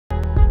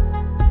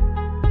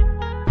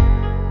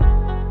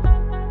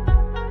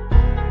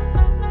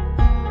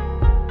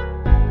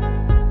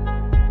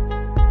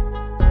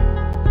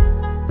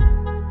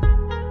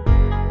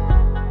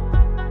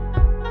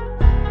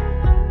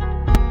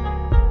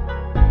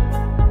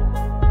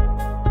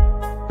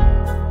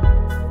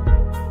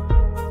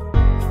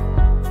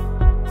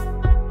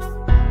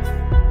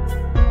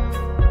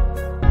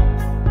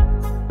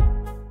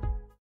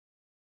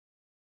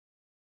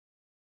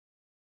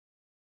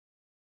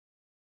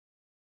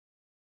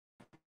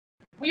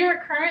We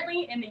are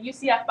currently in the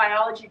UCF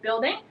biology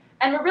building,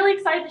 and we're really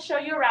excited to show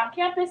you around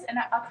campus and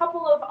a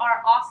couple of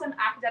our awesome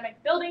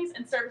academic buildings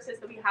and services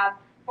that we have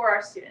for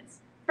our students.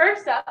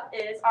 First up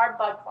is our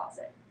bug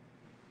closet.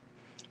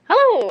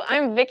 Hello,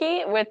 I'm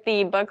Vicki with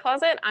the Bug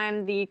Closet.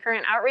 I'm the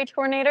current outreach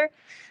coordinator.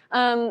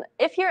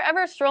 If you're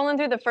ever strolling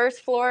through the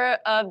first floor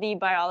of the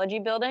biology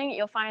building,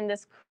 you'll find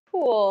this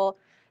cool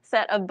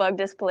set of bug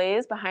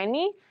displays behind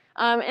me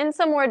and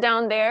somewhere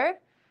down there.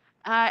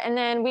 And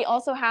then we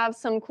also have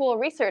some cool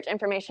research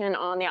information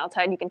on the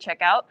outside you can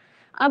check out.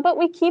 But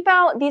we keep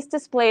out these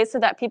displays so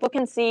that people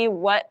can see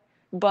what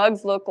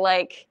bugs look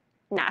like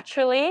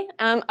naturally,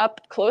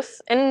 up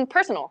close and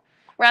personal,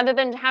 rather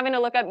than having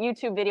to look up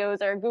YouTube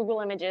videos or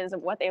Google images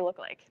of what they look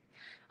like.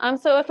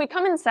 So if we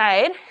come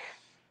inside,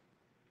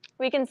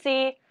 we can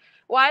see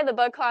why the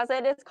bug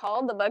closet is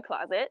called the bug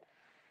closet.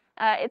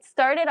 It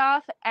started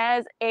off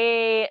as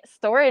a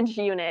storage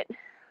unit,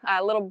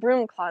 a little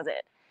broom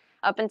closet,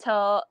 up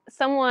until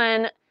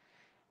someone,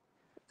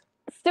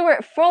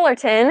 Stuart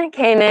Fullerton,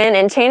 came in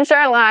and changed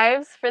our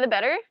lives for the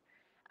better.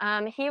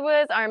 He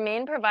was our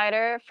main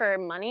provider for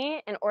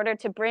money in order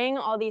to bring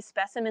all these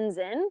specimens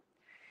in.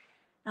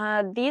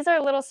 These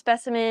are little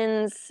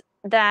specimens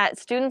that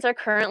students are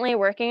currently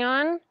working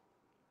on.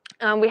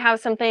 We have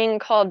something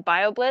called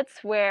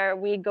BioBlitz, where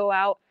we go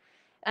out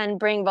and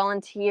bring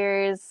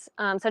volunteers,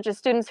 such as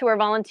students who are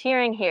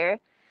volunteering here,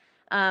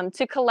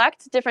 to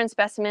collect different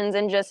specimens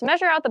and just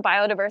measure out the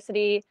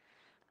biodiversity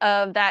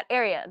of that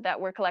area that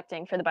we're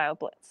collecting for the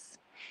BioBlitz.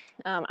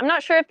 I'm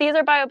not sure if these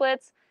are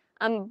BioBlitz,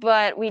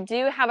 but we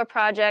do have a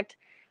project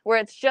where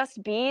it's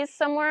just bees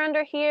somewhere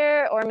under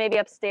here or maybe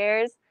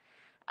upstairs.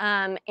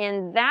 And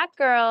that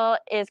girl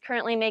is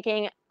currently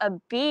making a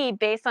bee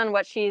based on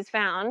what she's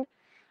found,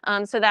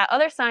 so that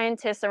other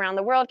scientists around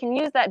the world can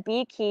use that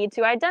bee key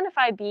to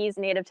identify bees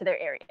native to their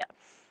area.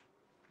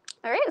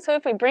 All right, so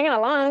if we bring it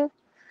along,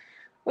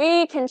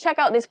 we can check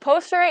out this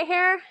poster right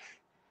here.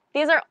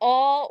 These are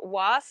all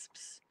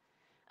wasps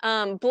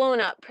blown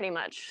up pretty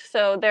much.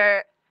 So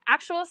their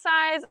actual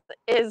size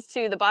is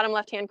to the bottom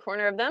left-hand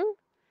corner of them.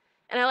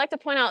 And I like to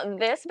point out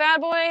this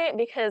bad boy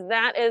because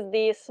that is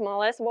the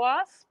smallest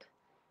wasp,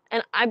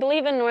 and I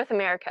believe in North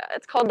America.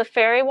 It's called the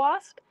fairy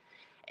wasp,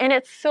 and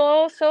it's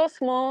so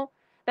small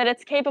that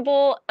it's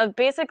capable of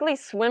basically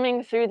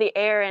swimming through the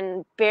air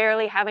and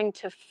barely having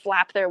to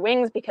flap their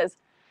wings because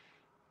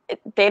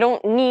they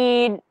don't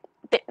need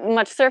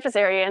much surface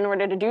area in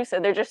order to do so.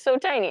 They're just so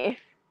tiny.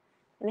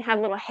 And they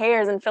have little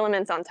hairs and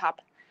filaments on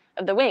top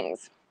of the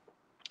wings.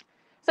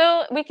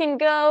 So we can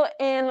go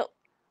and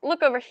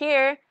look over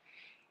here.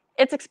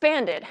 It's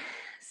expanded.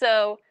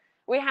 So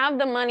we have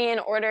the money in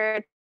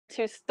order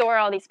to store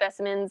all these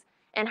specimens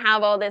and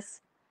have all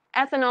this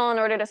ethanol in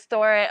order to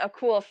store it, a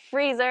cool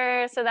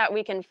freezer so that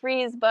we can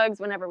freeze bugs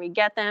whenever we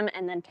get them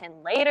and then pin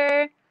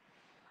later.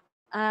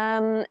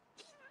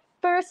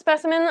 First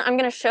specimen I'm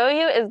going to show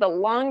you is the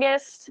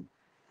longest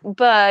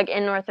bug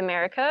in North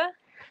America,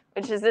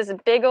 which is this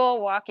big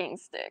old walking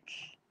stick.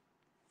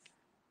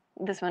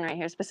 This one right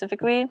here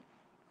specifically.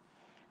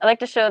 I like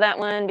to show that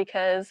one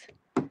because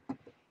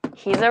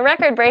he's a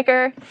record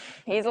breaker.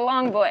 He's a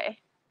long boy.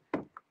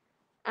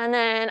 And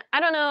then, I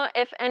don't know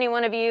if any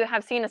one of you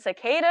have seen a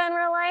cicada in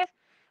real life,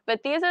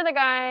 but these are the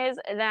guys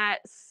that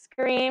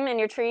scream in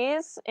your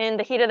trees in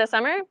the heat of the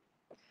summer.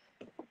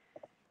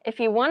 If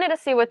you wanted to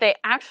see what they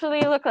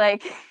actually look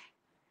like,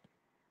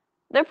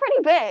 they're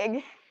pretty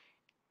big.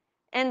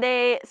 And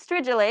they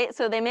stridulate,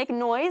 so they make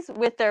noise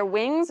with their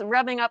wings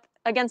rubbing up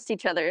against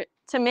each other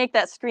to make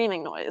that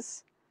screaming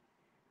noise.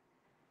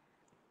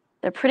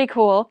 They're pretty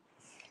cool.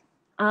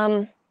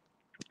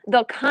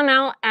 They'll come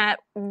out at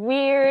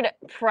weird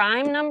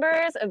prime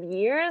numbers of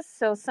years.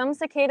 So some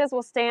cicadas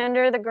will stay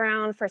under the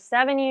ground for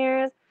 7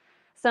 years,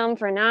 some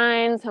for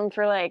 9, some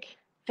for like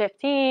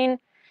 15.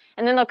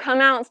 And then they'll come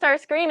out and start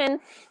screaming.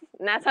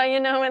 And that's how you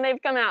know when they've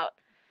come out.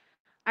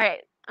 All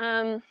right,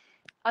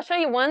 I'll show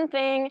you one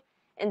thing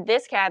in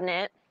this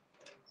cabinet.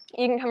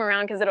 You can come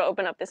around because it'll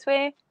open up this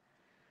way.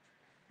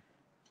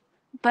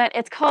 But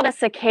it's called a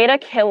cicada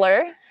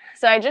killer.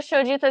 So I just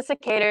showed you the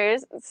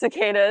cicadas.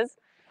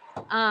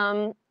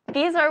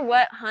 These are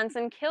what hunts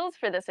and kills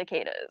for the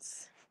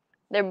cicadas.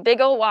 They're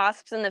big old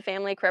wasps in the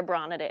family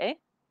Crebronidae.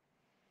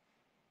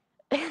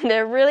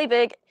 They're really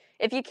big.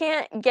 If you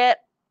can't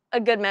get a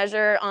good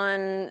measure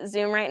on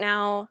Zoom right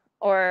now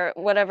or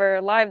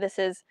whatever live this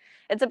is,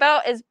 it's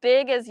about as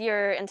big as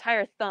your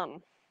entire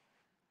thumb.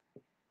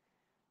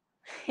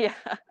 Yeah.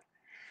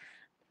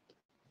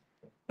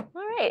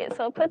 All right,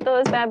 so I'll put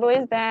those bad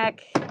boys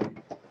back.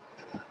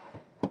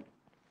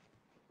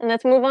 And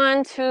let's move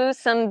on to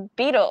some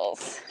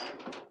beetles.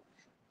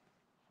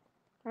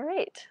 All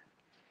right.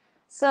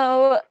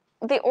 So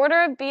the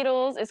order of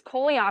beetles is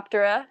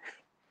Coleoptera,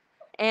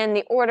 and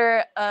the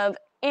order of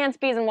ants,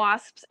 bees, and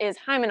wasps is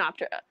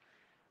Hymenoptera.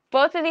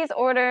 Both of these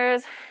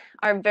orders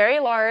are very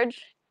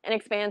large and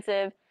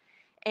expansive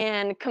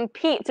and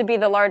compete to be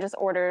the largest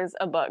orders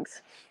of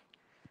bugs.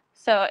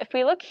 So if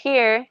we look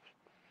here,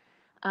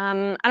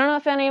 I don't know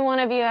if any one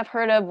of you have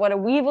heard of what a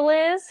weevil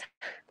is,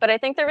 but I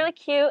think they're really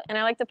cute, and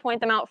I like to point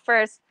them out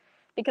first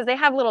because they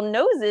have little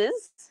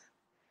noses,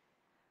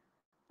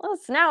 little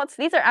snouts.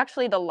 These are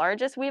actually the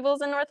largest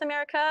weevils in North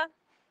America.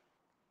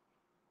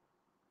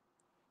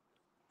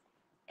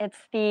 It's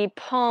the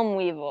palm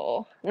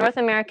weevil, North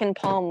American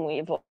palm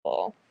weevil.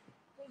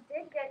 We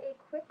did get a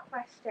quick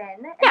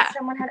question, and Yeah.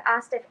 someone had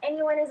asked if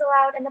anyone is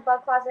allowed in the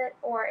bug closet,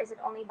 or is it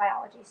only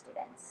biology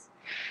students?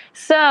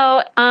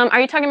 So,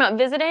 are you talking about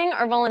visiting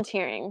or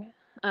volunteering?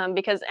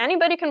 Because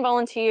anybody can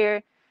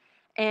volunteer,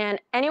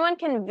 and anyone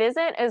can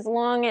visit as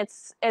long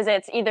as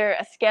it's either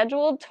a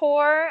scheduled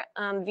tour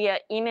via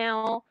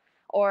email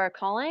or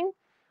calling,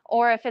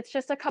 or if it's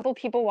just a couple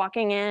people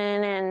walking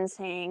in and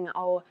saying,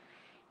 "Oh,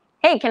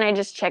 hey, can I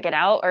just check it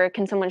out?" or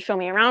 "Can someone show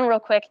me around real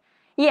quick?"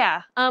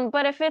 Yeah,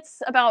 but if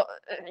it's about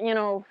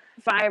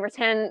 5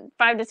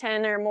 to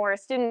 10 or more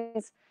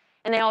students,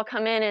 and they all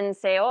come in and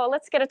say, "Oh,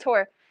 let's get a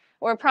tour,"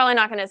 we're probably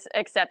not going to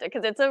accept it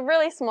because it's a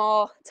really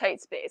small, tight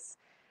space,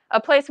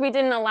 a place we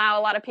didn't allow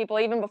a lot of people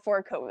even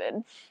before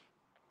COVID.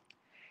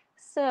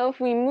 So if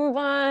we move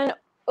on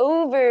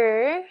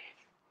over,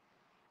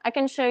 I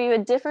can show you a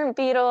different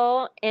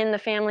beetle in the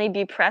family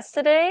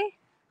Buprestidae.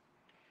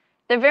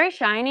 They're very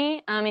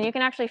shiny, and you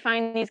can actually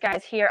find these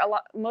guys here.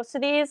 Most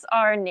of these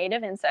are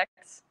native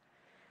insects.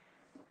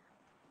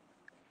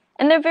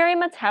 And they're very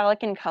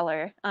metallic in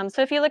color.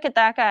 So if you look at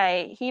that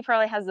guy, he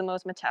probably has the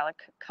most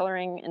metallic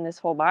coloring in this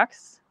whole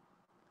box,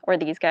 or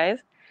these guys.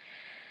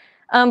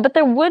 But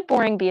they're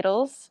wood-boring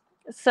beetles,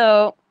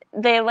 so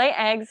they lay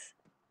eggs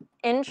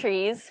in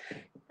trees,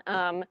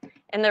 and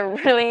they're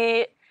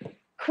really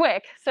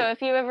quick. So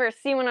if you ever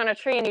see one on a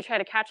tree and you try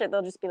to catch it,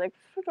 they'll just be like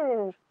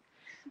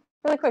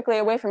really quickly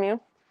away from you.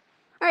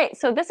 All right,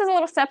 so this is a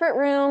little separate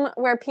room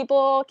where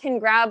people can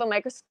grab a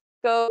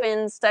microscope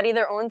and study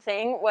their own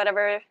thing,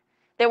 whatever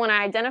they want to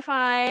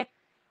identify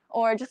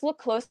or just look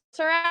closer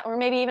at, or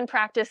maybe even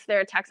practice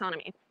their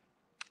taxonomy.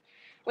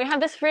 We have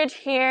this fridge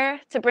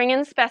here to bring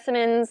in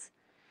specimens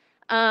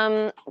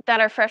that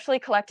are freshly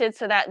collected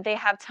so that they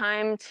have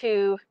time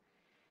to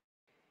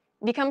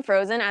become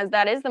frozen, as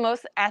that is the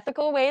most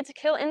ethical way to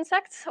kill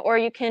insects, or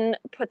you can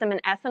put them in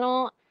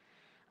ethanol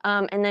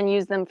and then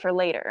use them for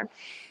later.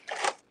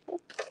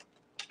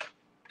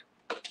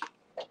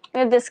 We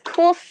have this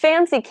cool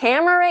fancy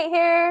camera right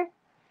here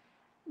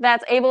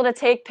that's able to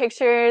take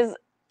pictures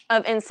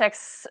of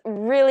insects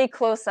really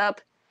close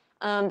up.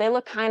 They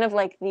look kind of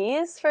like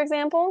these, for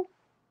example.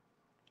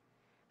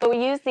 But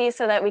we use these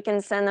so that we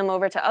can send them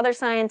over to other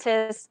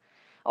scientists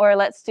or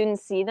let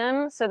students see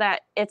them so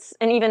that it's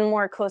an even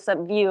more close-up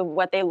view of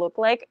what they look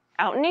like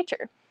out in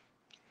nature.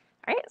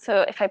 All right,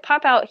 so if I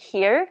pop out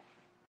here,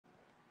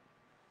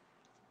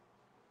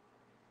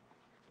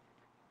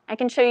 I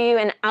can show you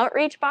an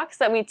outreach box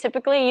that we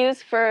typically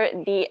use for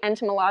the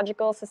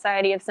Entomological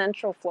Society of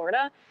Central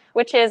Florida,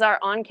 which is our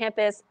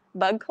on-campus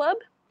bug club.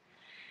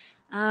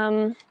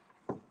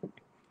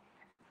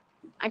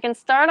 I can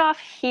start off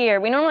here.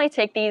 We normally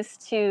take these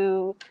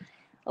to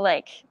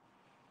like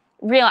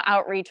real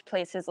outreach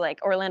places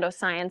like Orlando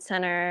Science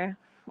Center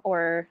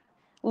or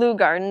Lou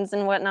Gardens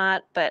and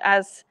whatnot, but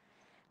as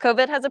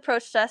COVID has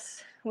approached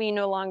us, we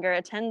no longer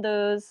attend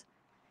those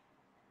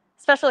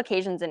special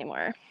occasions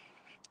anymore.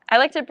 I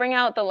like to bring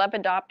out the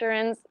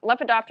Lepidopterans.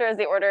 Lepidoptera is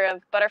the order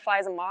of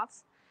butterflies and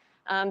moths,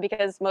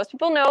 because most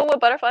people know what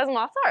butterflies and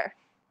moths are.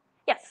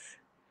 Yes.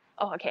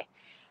 Oh, okay.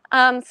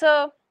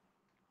 So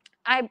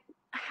I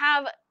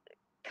have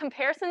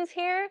comparisons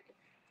here,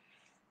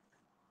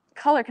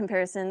 color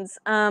comparisons.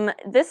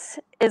 This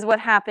is what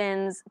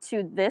happens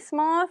to this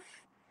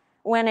moth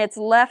when it's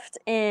left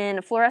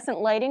in fluorescent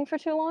lighting for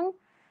too long.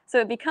 So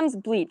it becomes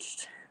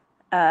bleached.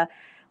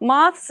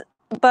 Moths,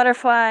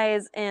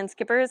 butterflies, and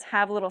skippers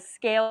have little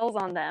scales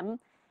on them,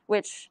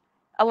 which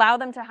allow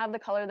them to have the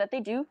color that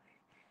they do.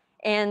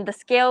 And the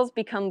scales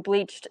become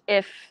bleached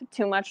if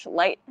too much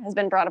light has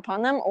been brought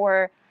upon them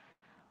or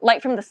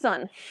light from the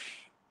sun.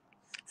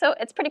 So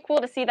it's pretty cool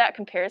to see that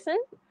comparison.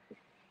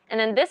 And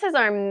then this is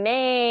our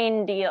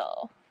main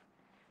deal,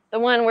 the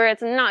one where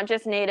it's not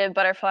just native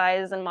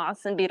butterflies and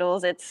moths and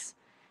beetles, it's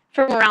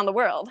from around the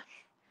world.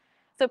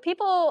 So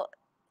people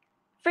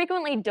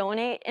frequently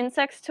donate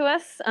insects to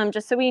us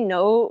just so we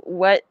know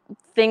what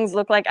things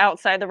look like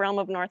outside the realm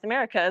of North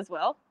America as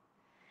well.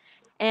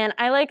 And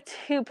I like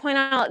to point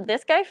out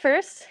this guy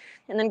first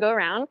and then go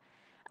around.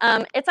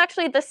 It's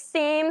actually the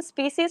same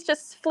species,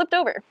 just flipped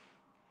over.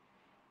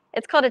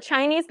 It's called a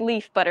Chinese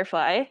leaf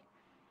butterfly,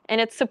 and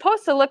it's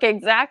supposed to look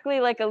exactly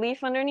like a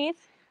leaf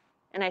underneath.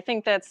 And I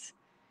think that's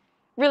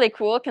really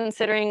cool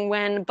considering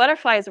when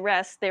butterflies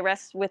rest, they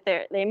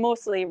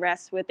mostly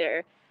rest with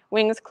their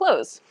wings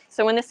closed.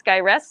 So when this guy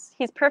rests,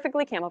 he's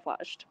perfectly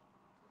camouflaged.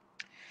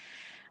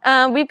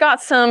 We've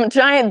got some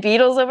giant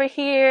beetles over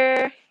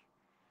here.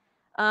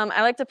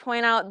 I like to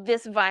point out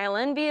this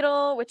violin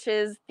beetle, which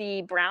is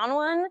the brown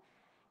one,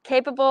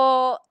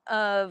 capable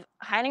of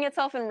hiding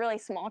itself in really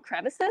small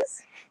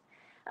crevices.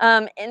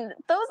 And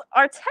those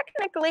are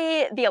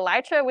technically the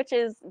elytra, which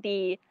is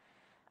the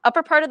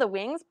upper part of the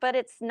wings, but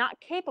it's not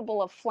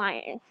capable of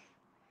flying.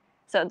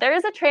 So there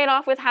is a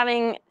trade-off with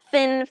having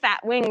thin, fat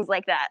wings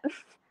like that.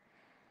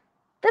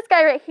 This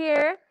guy right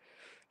here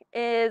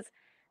is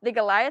the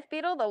Goliath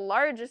beetle, the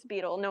largest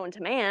beetle known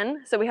to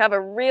man. So we have a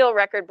real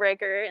record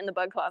breaker in the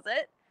bug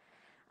closet.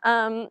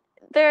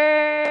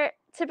 They're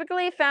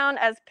typically found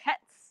as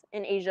pets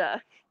in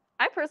Asia.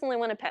 I personally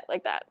want a pet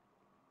like that.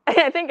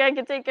 I think I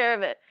could take care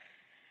of it.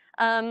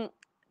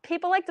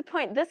 People like to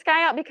point this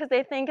guy out because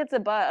they think it's a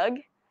bug,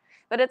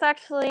 but it's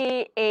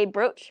actually a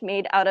brooch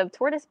made out of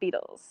tortoise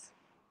beetles.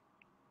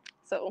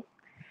 So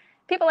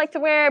people like to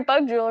wear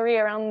bug jewelry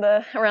around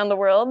the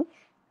world.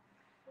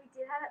 We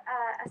did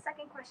have a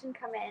second question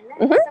come in.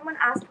 Mhm. Someone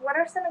asked, what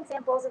are some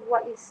examples of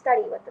what you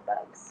study with the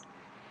bugs?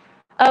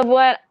 Of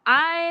what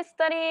I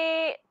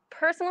study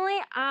personally,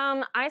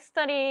 I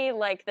study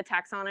like the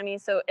taxonomy.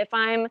 So if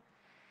I'm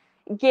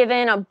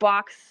given a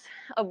box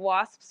of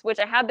wasps, which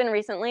I have been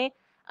recently,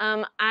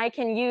 I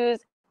can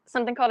use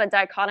something called a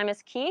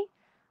dichotomous key.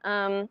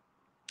 And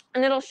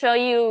it'll show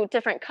you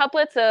different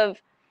couplets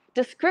of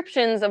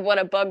descriptions of what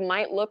a bug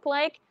might look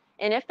like.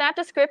 And if that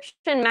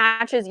description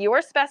matches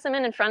your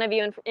specimen in front of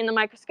you in the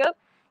microscope,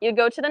 you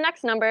go to the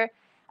next number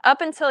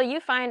up until you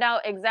find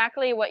out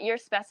exactly what your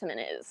specimen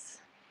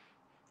is.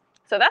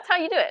 So that's how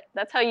you do it.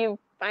 That's how you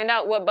find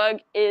out what bug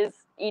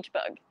is each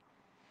bug.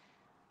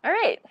 All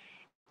right.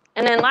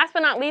 And then last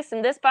but not least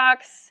in this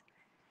box,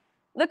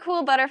 the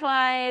cool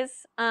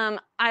butterflies.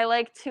 I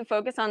like to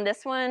focus on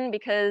this one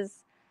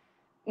because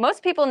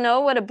most people know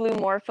what a blue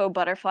morpho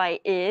butterfly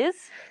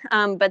is,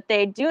 but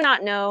they do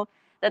not know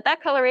that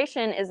that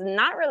coloration is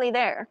not really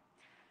there.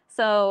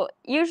 So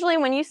usually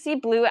when you see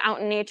blue out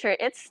in nature,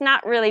 it's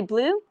not really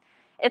blue.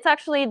 It's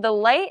actually the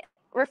light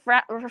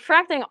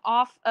refracting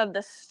off of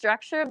the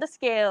structure of the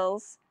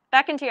scales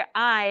back into your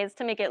eyes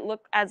to make it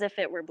look as if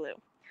it were blue.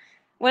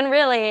 When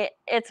really,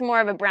 it's more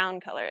of a brown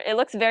color. It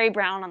looks very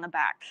brown on the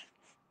back.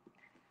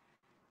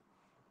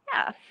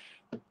 Yeah.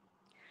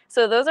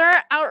 So those are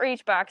our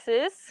outreach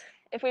boxes.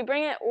 If we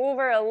bring it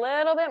over a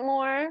little bit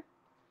more,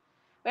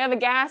 we have a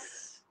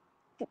gas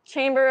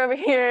chamber over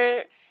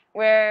here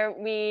where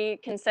we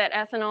can set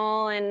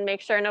ethanol and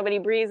make sure nobody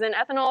breathes in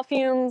ethanol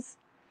fumes.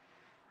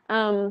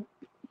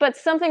 But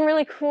something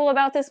really cool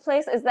about this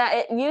place is that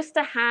it used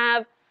to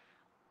have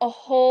a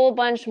whole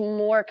bunch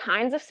more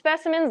kinds of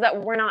specimens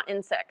that were not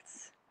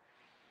insects.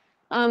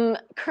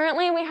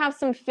 Currently we have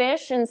some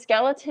fish and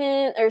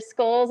skeleton or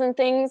skulls and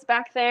things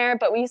back there,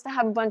 but we used to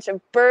have a bunch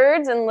of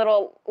birds and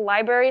little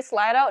library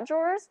slide out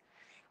drawers,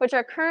 which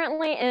are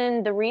currently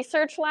in the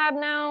research lab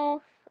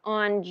now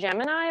on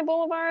Gemini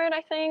Boulevard,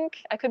 I think.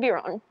 I could be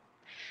wrong.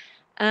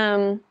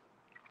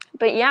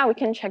 But yeah, we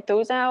can check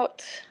those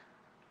out.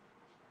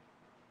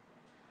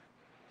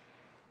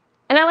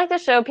 And I like to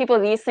show people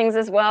these things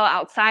as well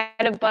outside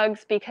of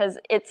bugs because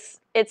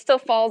it still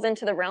falls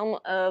into the realm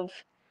of,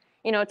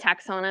 you know,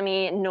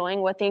 taxonomy,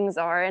 knowing what things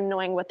are and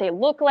knowing what they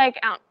look like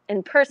out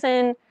in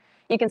person.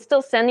 You can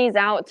still send these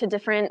out to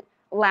different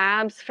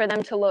labs for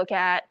them to look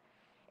at.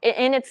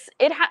 And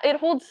it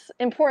holds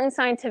important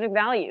scientific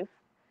value.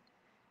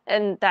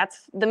 And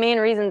that's the main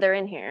reason they're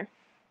in here.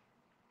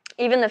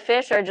 Even the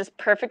fish are just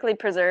perfectly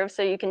preserved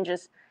so you can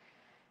just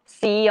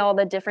see all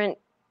the different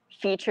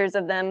features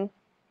of them.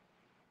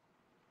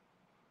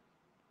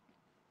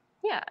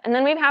 Yeah, and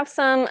then we have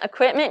some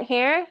equipment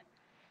here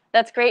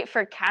that's great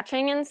for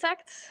catching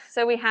insects.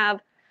 So we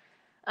have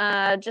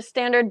just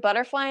standard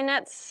butterfly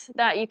nets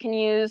that you can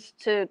use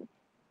to,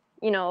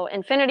 you know,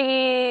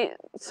 infinity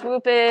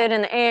swoop it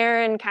in the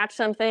air and catch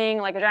something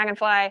like a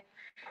dragonfly.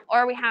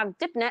 Or we have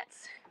dip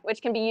nets,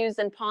 which can be used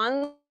in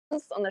ponds,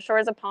 on the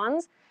shores of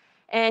ponds.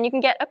 And you can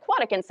get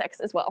aquatic insects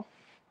as well.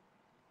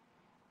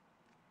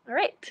 All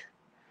right.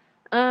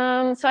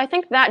 So I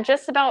think that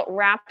just about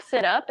wraps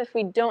it up if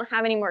we don't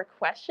have any more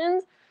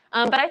questions.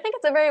 But I think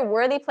it's a very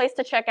worthy place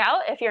to check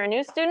out if you're a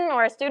new student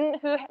or a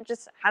student who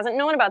just hasn't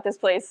known about this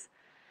place.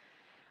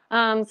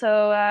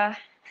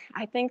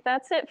 I think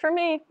that's it for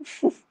me.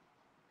 All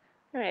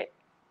right.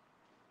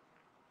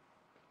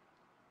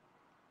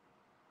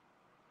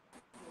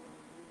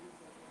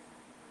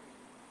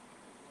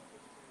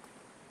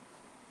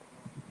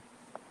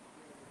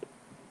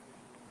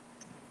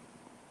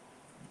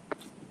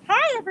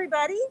 Hi,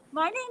 everybody.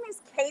 My name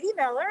is Katie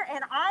Miller,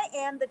 and I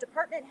am the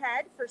department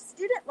head for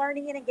student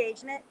learning and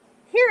engagement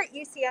here at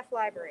UCF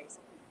Libraries.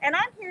 And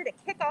I'm here to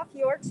kick off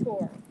your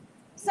tour.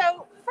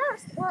 So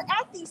first, we're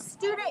at the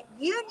student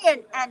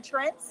union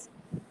entrance.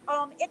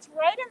 It's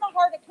right in the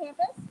heart of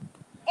campus.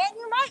 And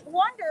you might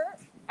wonder,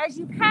 as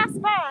you pass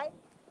by,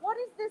 what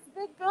is this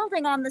big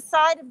building on the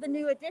side of the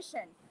new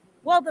addition?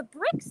 Well, the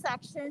brick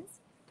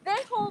sections, they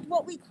hold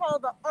what we call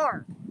the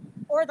ARC,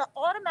 or the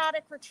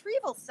Automatic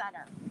Retrieval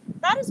Center.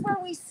 That is where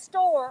we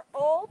store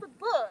all the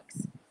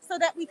books so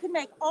that we can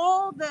make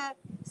all the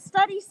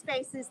study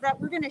spaces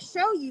that we're going to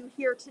show you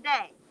here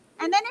today.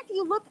 And then if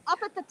you look up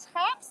at the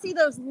top, see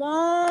those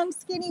long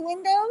skinny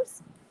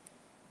windows?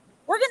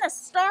 We're going to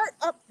start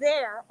up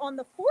there on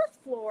the 4th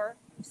floor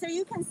so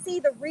you can see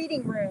the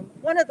reading room,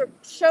 one of the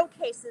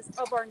showcases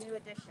of our new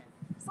addition.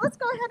 So let's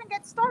go ahead and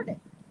get started.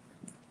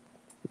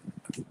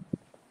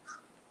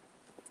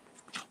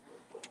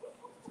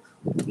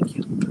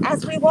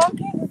 As we walk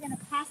in, we're going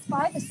to pass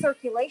by the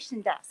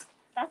circulation desk.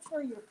 That's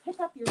where you'll pick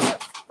up your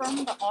books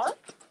from the ARC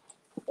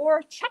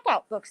or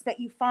checkout books that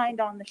you find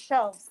on the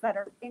shelves that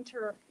are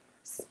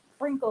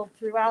sprinkled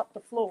throughout the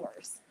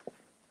floors.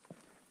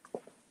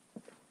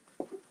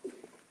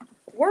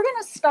 We're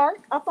going to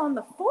start up on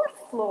the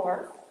 4th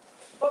floor,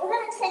 but we're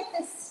going to take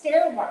this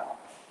stairwell.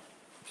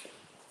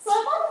 So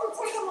I wanted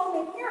to take a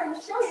moment here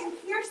and show you,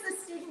 here's the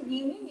student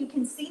union. You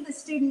can see the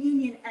student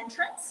union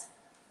entrance.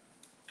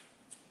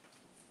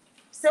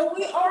 So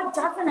we are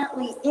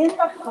definitely in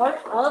the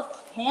heart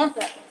of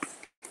campus.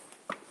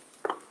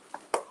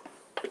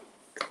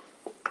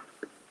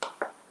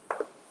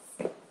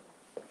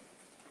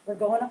 We're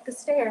going up the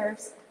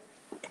stairs.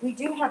 We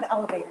do have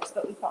elevators,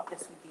 but we thought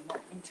this would be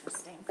more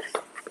interesting.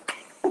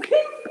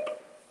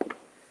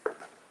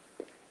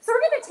 So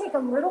we're going to take a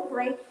little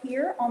break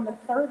here on the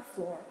 3rd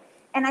floor.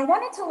 And I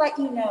wanted to let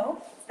you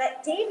know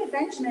that David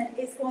Benjamin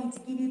is going to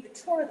give you the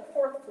tour of the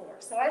 4th floor.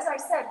 So as I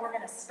said, we're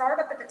going to start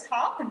up at the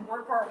top and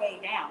work our way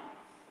down.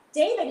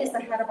 David is the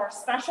head of our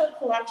special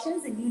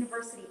collections and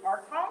university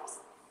archives.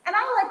 And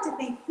I like to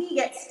think he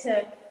gets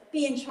to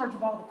be in charge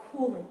of all the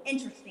cool and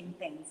interesting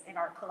things in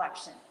our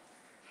collection.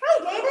 Hi,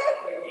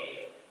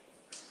 David.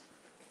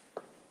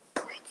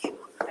 Thank you.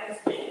 Thanks,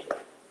 Kate.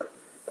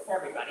 Hey,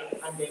 everybody.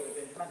 I'm David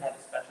Benjamin, head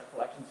of special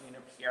collections and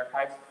university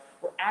archives.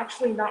 We're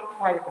actually not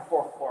quite at the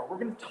 4th floor. We're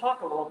going to talk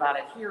a little about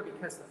it here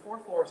because the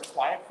 4th floor is a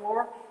quiet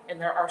floor and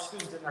there are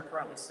students in there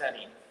currently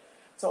studying.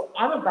 So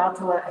I'm about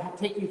to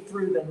take you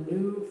through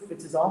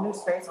this is all new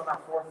space on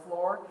our 4th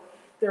floor.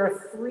 There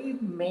are 3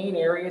 main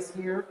areas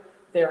here.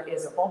 There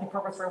is a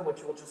multi-purpose room,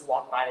 which we'll just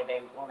walk by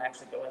today. We won't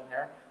actually go in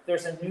there.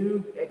 There's a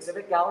new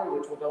exhibit gallery,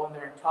 which we'll go in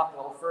there and talk a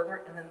little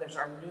further. And then there's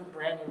our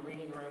brand new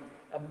reading room,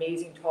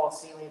 amazing tall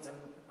ceilings and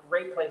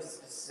great places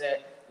to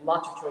sit,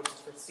 lots of choices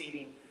for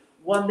seating.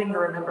 One thing to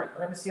remember,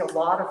 you're going to see a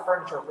lot of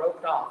furniture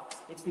roped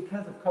off. It's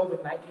because of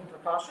COVID-19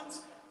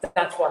 precautions.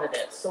 That's what it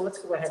is. So let's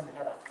go ahead and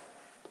head up.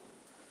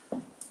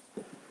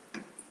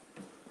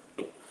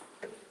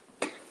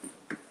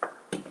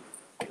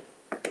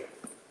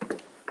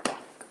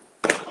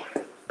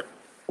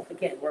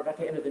 Again, we're about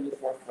to enter the new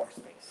 4th floor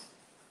space.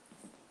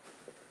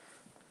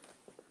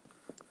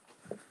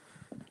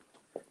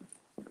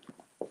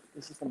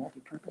 This is the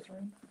multi-purpose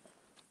room.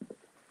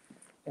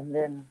 And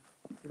then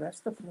the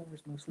rest of the floor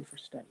is mostly for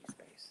study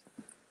space.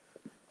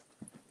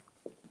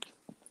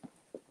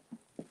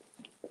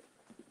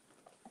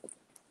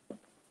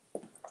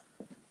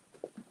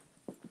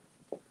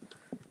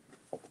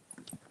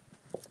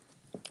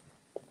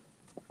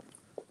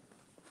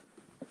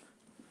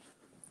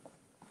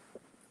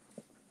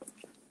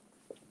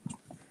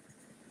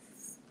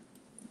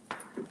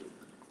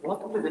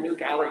 Welcome to the new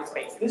gallery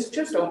space. This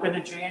just opened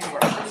in January.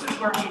 This is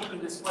where we can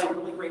display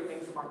really great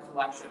things from our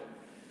collection.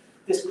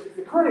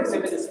 The current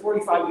exhibit is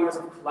 45 years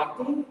of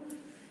collecting.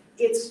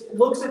 It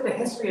looks at the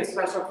history of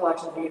special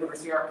collections of the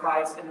university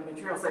archives and the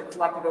materials they've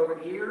collected over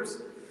the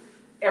years.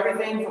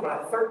 Everything from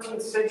a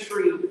 13th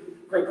century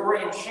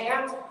Gregorian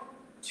chant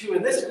to,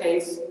 in this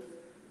case,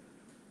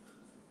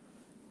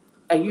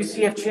 a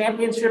UCF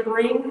championship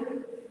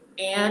ring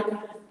and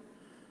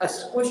a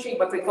squishy,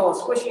 what they call a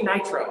squishy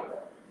nitro.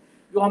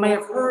 You all may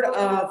have heard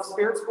of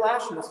Spirit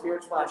Splash and the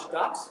Spirit Splash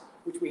ducks,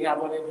 which we have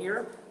one in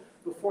here.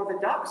 Before the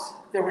ducks,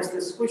 there was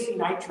this squishy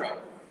nitro,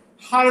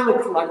 highly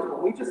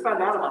collectible. We just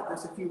found out about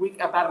this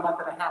about a month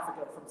and a half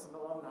ago from some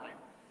alumni.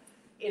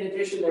 In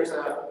addition, there's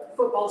a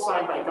football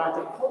sign by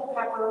Dante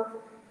Culpepper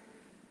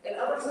and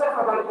other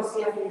stuff about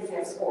UCF and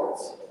UCF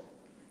sports.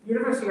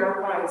 University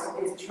Archives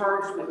is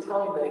charged with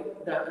telling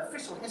the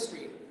official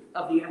history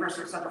of the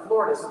University of Central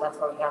Florida, so that's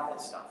why we have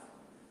this stuff.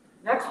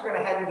 Next, we're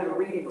going to head into the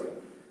reading room.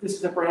 This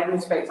is a brand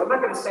new space. I'm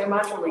not going to say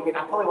much when we get,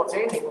 I probably won't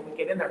say anything when we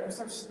get in there because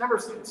there's a number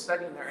of students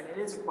studying there and it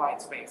is a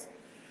quiet space.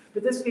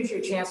 But this gives you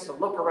a chance to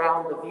look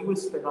around. The view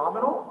is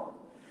phenomenal.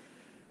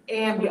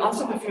 And we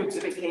also have a few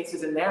exhibit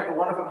cases in there, and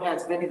one of them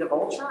has Vinny the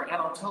Vulture, and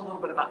I'll tell a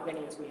little bit about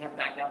Vinny as we head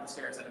back down the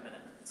stairs in a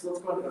minute. So let's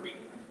go into the reading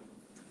room.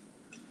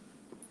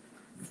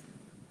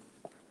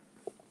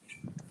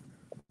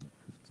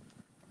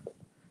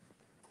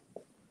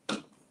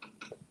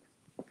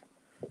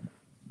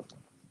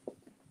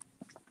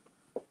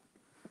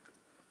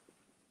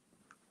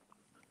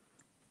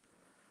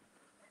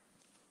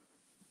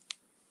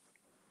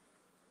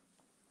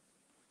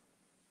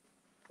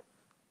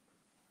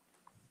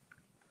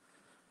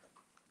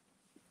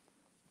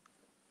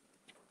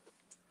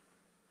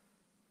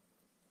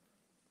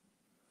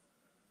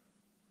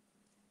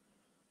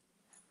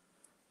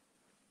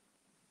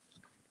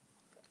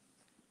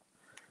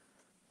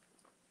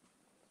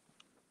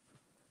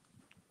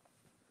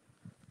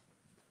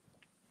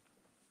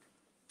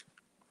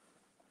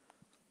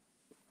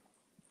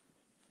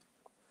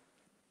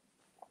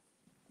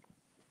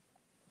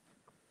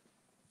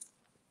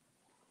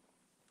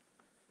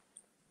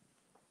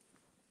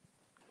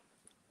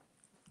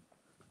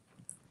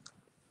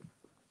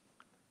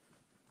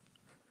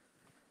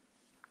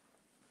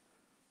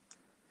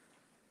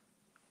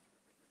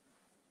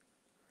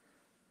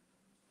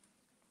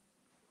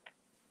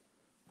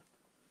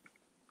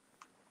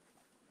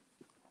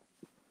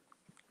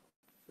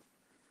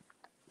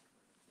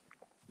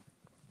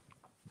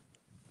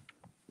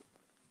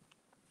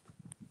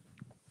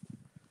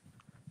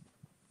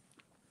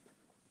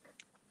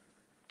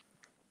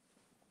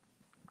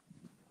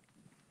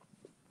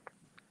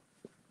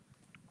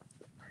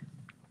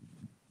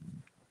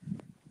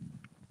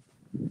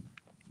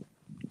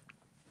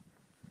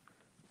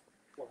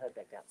 head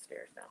back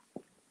downstairs now.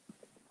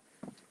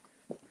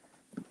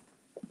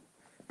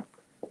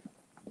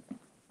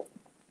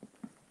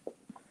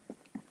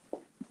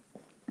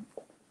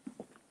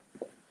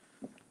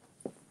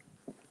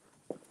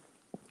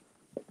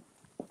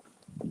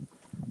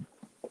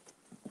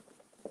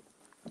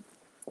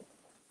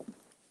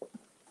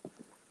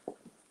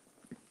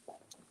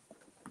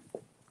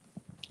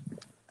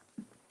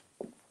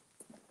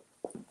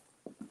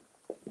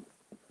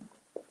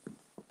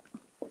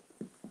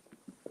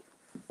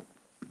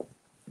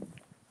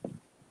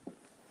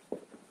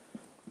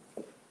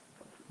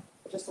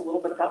 Just a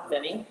little bit about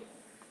Vinny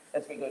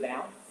as we go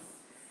down.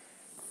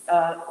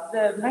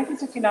 The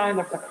 1969,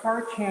 there was a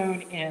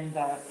cartoon in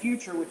the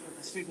Future, which was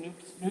the student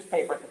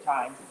newspaper at the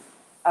time,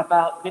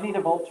 about Vinny the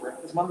Vulture.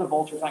 It was one of the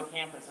vultures on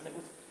campus, and it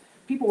was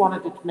people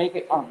wanted to make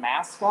it our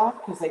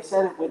mascot because they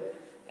said it would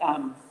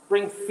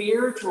bring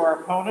fear to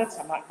our opponents.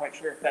 I'm not quite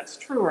sure if that's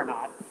true or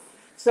not.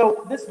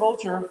 So this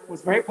vulture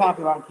was very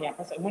popular on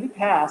campus, and when he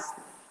passed,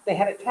 they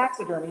had it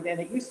taxidermied,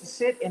 and it used to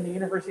sit in the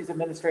university's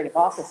administrative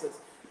offices.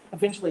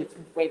 Eventually, it's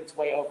made its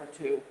way over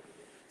to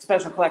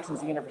special collections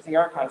of the university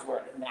archives,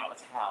 where now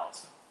it's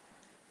housed.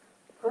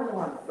 Currently,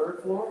 we're on the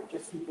 3rd floor.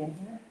 Just peek in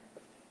here.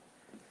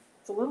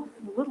 It's a little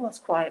less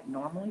quiet than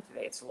normally.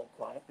 Today, it's a little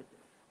quiet, but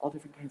all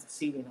different kinds of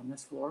seating on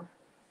this floor,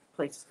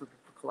 places for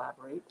people to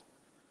collaborate.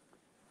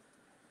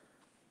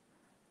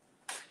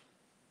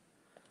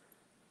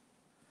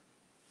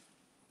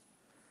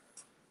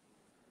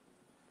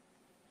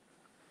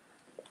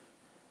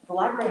 The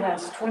library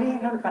has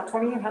about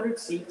 2,800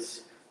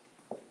 seats,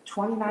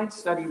 29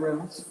 study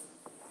rooms,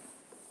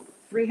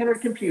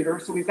 300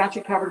 computers, so we've got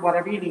you covered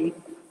whatever you need,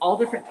 all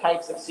different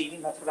types of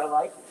seating, that's what I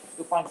like.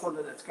 You'll find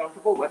something that's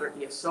comfortable, whether it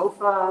be a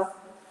sofa,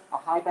 a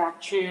high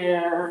back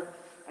chair,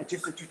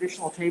 just a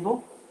traditional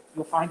table.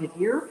 You'll find it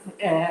here,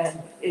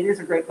 and it is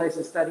a great place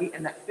to study,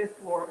 and that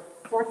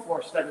 4th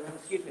floor study room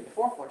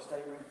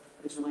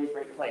is really a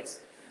great place.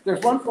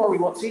 There's one floor we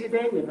won't see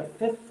today. We have a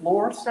 5th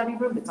floor study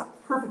room that's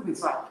perfectly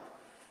silent.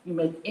 You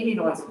make any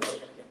noise and you're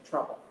going to get in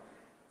trouble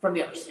from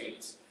the other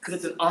students. But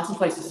it's an awesome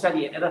place to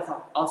study, and it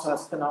also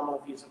has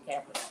phenomenal views of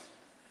campus.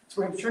 So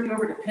we're going to turn you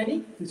over to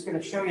Penny, who's going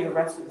to show you the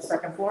rest of the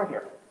 2nd floor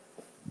here.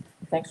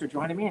 Thanks for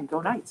joining me, and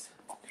go Knights.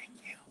 Thank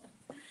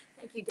you.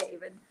 Thank you,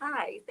 David.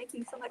 Hi, thank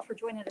you so much for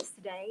joining us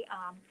today.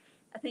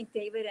 I think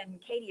David and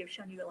Katie have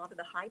shown you a lot of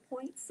the high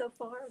points so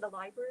far of the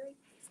library.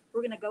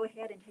 We're going to go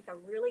ahead and take a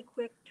really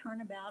quick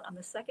turnabout on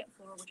the 2nd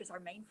floor, which is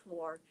our main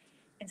floor.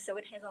 And so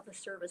it has all the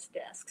service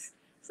desks.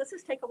 So let's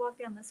just take a walk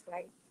down this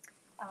way.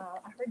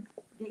 I heard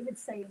David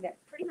saying that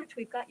pretty much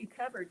we've got you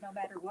covered no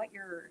matter what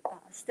your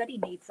study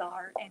needs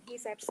are, and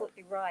he's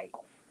absolutely right.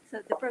 So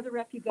the further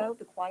up you go,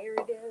 the quieter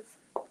it is.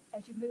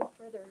 As you move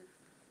further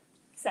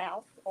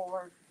south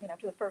or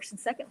to the 1st and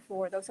 2nd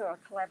floor, those are our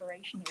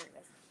collaboration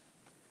areas.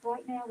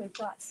 Right now we've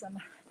got some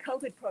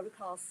COVID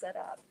protocols set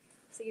up,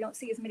 so you don't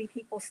see as many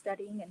people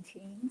studying in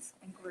teams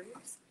and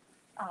groups.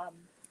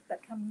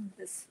 But come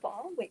this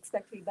fall, we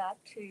expect to be back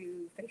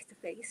to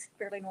face-to-face,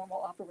 fairly normal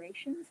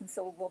operations. And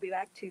so we'll be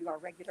back to our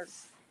regular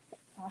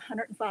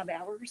 105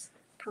 hours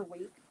per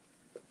week.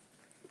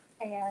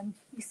 And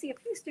you see a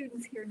few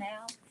students here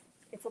now.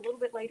 It's a little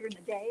bit later in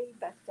the day,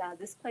 but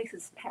this place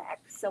is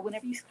packed. So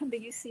whenever you come to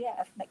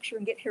UCF, make sure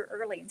and get here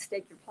early and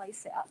stake your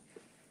place out.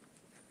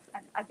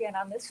 And again,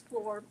 on this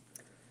floor,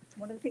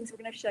 one of the things we're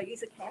going to show you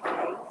is a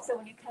cafe. So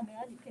when you come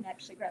in, you can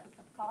actually grab a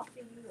cup of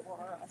coffee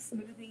or a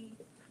smoothie,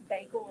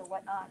 bagel or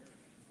whatnot,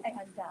 and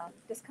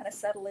just kind of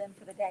settle in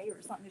for the day or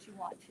as long as you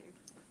want to.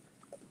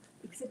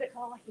 Exhibit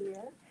hall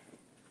here.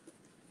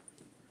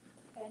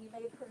 And you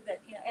may have heard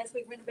that, as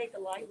we renovate the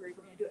library,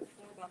 we're going to do it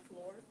floor by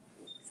floor.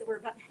 So we're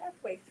about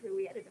halfway through.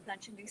 We added a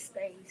bunch of new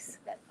space,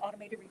 that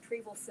automated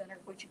retrieval center,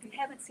 which if you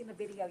haven't seen the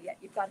video yet,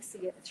 you've got to see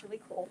it. It's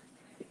really cool.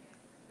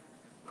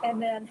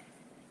 And then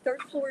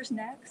 3rd floor is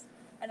next,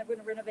 and I'm going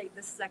to renovate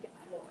this 2nd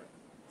floor.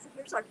 So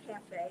here's our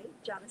cafe,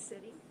 Java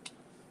City.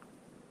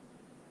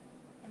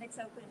 And it's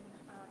open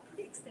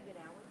pretty extended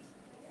hours.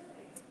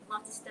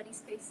 Lots of study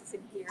spaces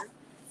in here.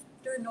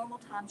 During normal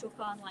times, you'll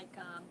find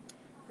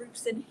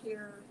groups in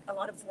here, a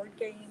lot of board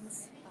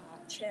games,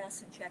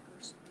 chess and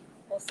checkers,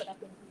 all set up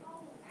in here.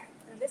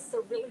 And this is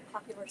a really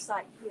popular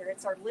site here.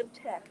 It's our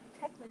LibTech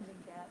tech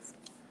lending desk.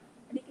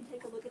 And you can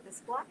take a look at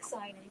this block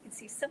sign and you can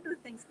see some of the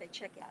things they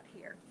check out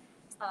here.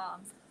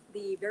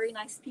 The very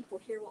nice people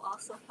here will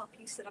also help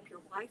you set up your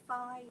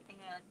Wi-Fi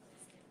and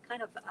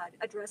kind of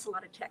address a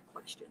lot of tech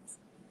questions.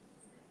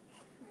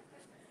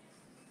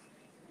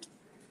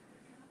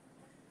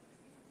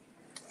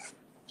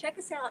 Check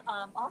us out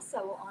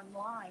also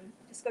online.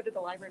 Just go to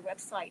the library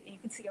website and you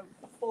can see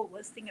a full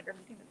listing of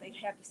everything that they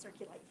have to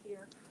circulate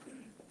here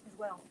as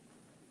well.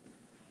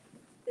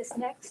 This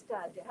next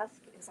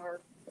desk is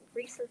our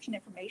research and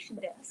information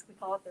desk. We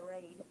call it the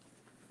RAID.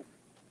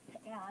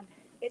 And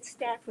it's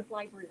staffed with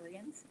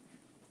librarians.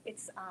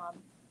 It's,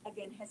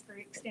 again, has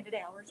very extended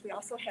hours. We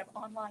also have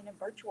online and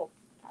virtual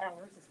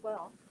hours as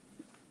well.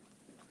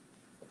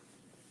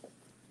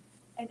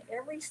 And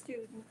every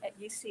student at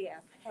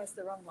UCF has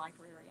their own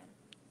librarian.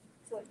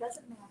 So it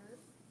doesn't matter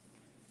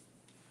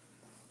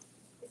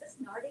this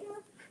Nardia?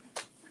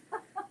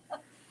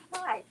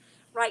 Hi.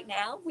 Right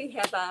now we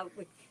have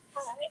with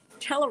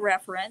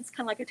telereference,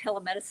 kind of like a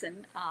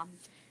telemedicine.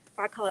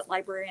 I call it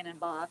librarian in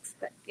box,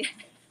 but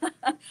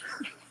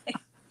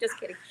just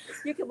kidding.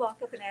 You can walk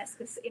up and ask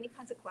us any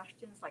kinds of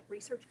questions, like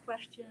research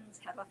questions.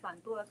 How do I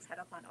find books? How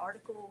do I find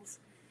articles?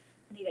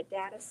 I need a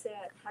data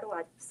set. How do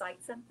I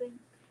cite something?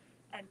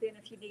 And then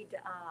if you need to,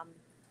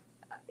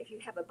 if you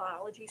have a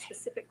biology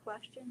specific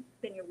question,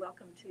 then you're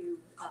welcome to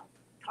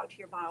talk to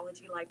your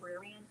biology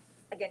librarian.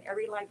 Again,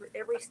 every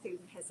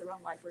student has their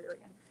own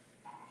librarian.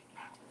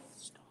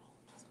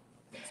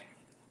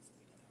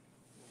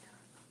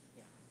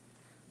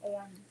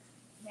 And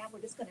now we're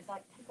just going to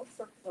like take a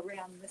circle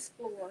around this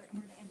floor,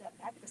 and we're going to end up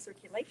back at the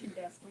circulation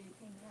desk where you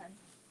came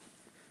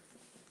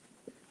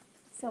in.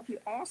 So if you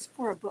ask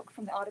for a book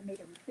from the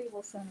Automated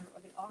Retrieval Center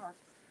or the ARC,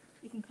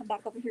 you can come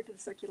back over here to the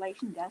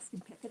circulation desk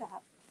and pick it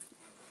up.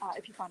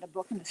 If you find a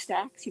book in the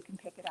stacks, you can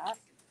pick it up.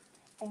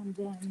 And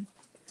then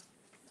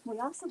we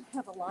also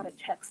have a lot of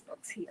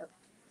textbooks here.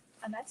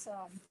 And that's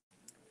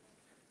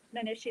an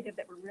initiative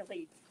that we're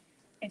really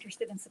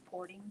interested in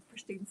supporting for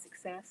student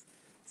success.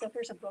 So if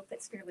there's a book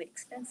that's fairly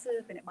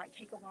expensive and it might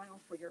take a while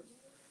for your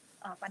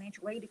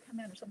financial aid to come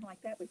in or something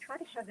like that, we try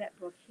to have that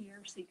book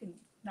here so you can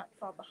not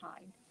fall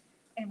behind.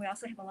 And we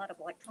also have a lot of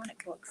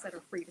electronic books that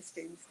are free to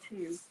students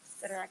too,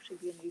 that are actually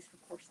being used for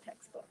course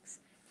textbooks.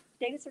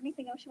 David, is there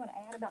anything else you want to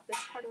add about this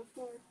part of the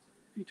floor?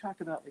 You talked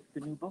about like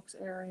the new books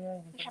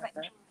area, anything like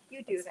that?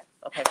 You do that.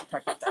 Okay, we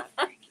talked about that.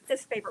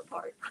 It's his favorite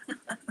part.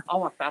 I'll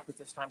walk backwards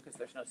this time because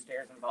there's no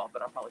stairs involved,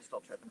 but I'll probably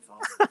still trip and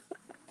fall.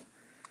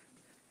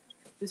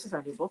 This is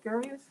our new book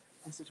areas.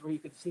 This is where you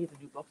can see the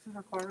new books that are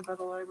required by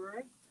the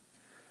library.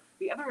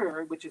 The other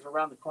area, which is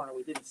around the corner,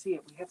 we didn't see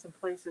it. We have some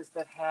places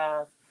that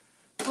have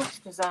books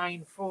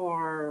designed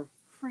for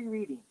free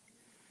reading,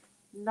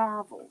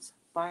 novels,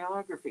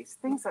 biographies,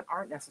 things that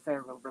aren't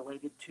necessarily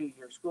related to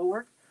your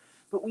schoolwork,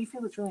 but we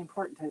feel it's really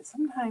important to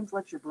sometimes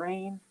let your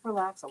brain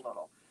relax a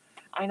little.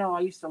 I know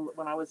I used to,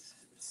 when I was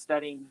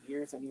studying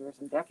years and years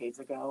and decades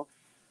ago,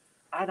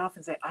 I'd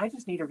often say, I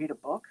just need to read a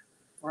book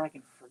where I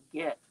can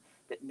forget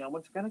that no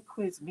one's going to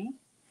quiz me.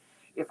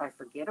 If I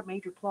forget a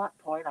major plot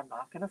point, I'm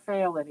not going to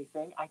fail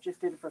anything. I just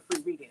did it for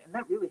free reading. And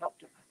that really helped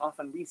to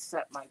often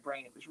reset my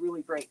brain. It was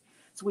really great.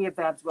 So we have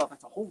that as well.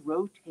 That's a whole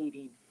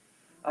rotating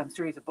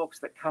series of books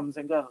that comes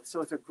and goes.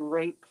 So it's a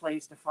great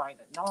place to find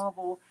a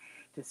novel,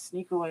 to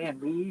sneak away and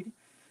read.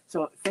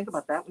 So think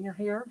about that when you're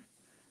here.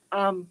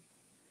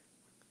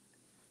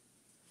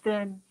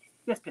 Then,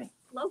 yes, Penny.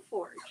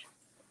 Glowforge.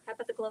 How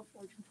about the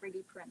Glowforge and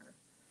 3D printer?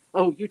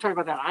 Oh, you talk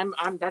about that.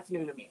 That's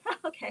new to me.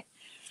 Okay.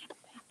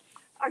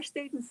 Our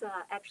students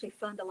actually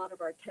fund a lot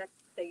of our tech.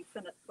 They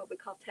fund what we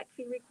call tech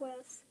fee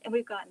requests, and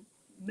we've gotten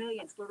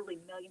millions, literally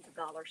millions of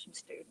dollars from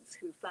students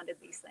who funded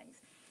these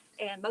things.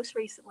 And most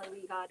recently,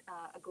 we got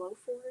a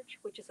Glowforge,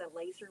 which is a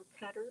laser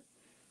cutter,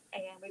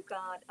 and we've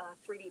got a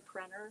 3D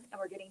printer, and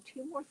we're getting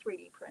 2 more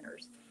 3D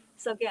printers.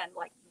 So again,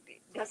 like,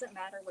 it doesn't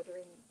matter whether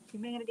in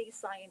humanities,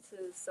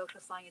 sciences,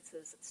 social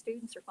sciences,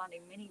 students are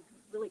finding many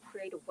really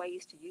creative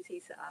ways to use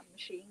these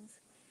machines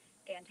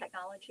and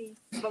technology,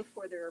 both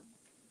for their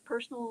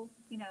personal,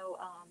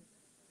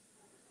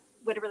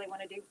 whatever they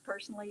want to do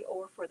personally,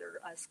 or for their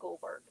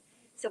schoolwork.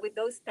 So with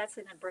those, that's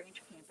in a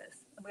branch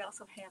campus. And we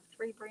also have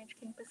 3 branch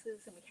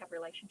campuses, and we have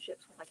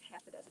relationships with like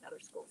half a dozen other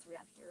schools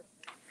around here.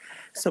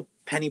 So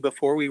Penny,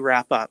 before we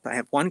wrap up, I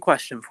have one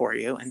question for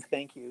you, and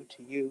thank you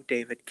to you,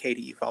 David,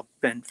 Katie. You've all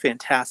been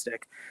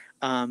fantastic.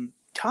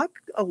 Talk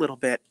a little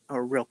bit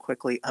or real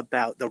quickly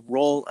about the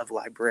role of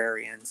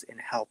librarians in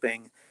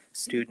helping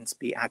students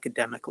be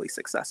academically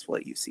successful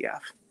at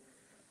UCF.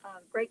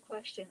 Great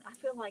question. I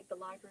feel like the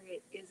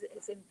library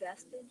is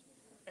invested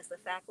as the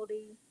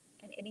faculty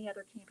and any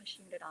other campus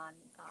unit on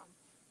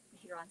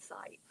here on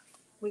site.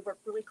 We work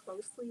really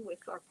closely with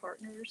our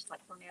partners like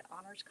Burnett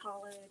Honors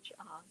College,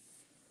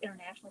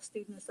 International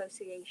Student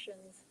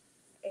Associations,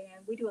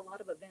 and we do a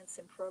lot of events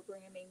and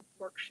programming,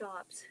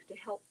 workshops to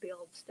help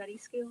build study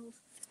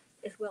skills,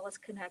 as well as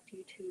connect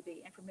you to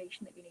the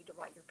information that you need to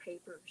write your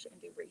papers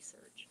and do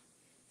research.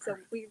 So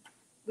we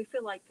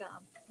feel like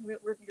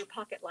we're your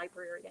pocket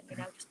librarian,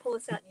 just pull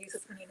us out and use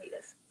us when you need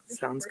us.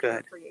 Sounds We're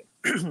good. here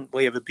for you.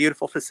 We have a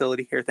beautiful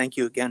facility here. Thank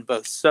you again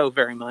both so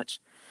very much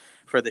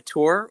for the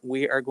tour.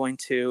 We are going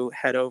to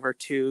head over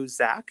to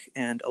Zach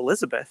and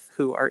Elizabeth,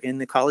 who are in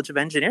the College of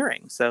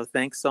Engineering. So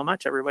thanks so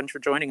much, everyone, for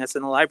joining us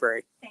in the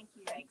library. Thank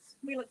you. Thanks.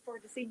 We look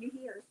forward to seeing you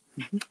here.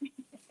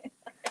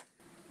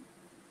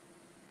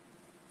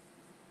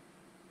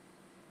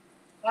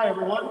 Hi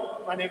everyone,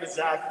 my name is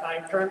Zach.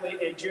 I'm currently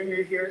a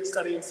junior here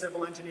studying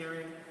civil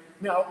engineering.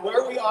 Now,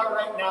 where we are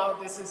right now,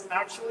 this is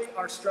actually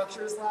our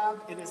structures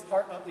lab. It is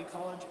part of the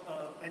College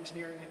of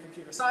Engineering and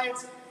Computer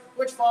Science,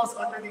 which falls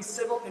under the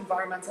Civil,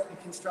 Environmental, and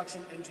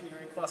Construction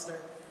Engineering cluster.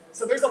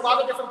 So there's a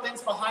lot of different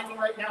things behind me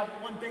right now,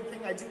 but one big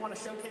thing I do want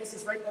to showcase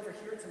is right over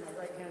here to my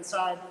right-hand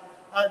side.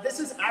 This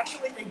is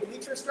actually a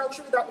bleacher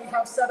structure that we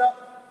have set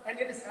up, and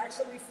it is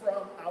actually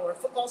from our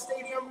football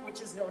stadium, which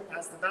is known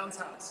as the Bounce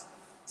House.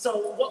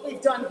 So what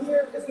we've done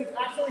here is we've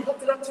actually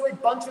hooked it up to a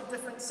bunch of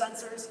different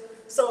sensors.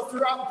 So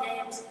throughout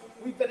games,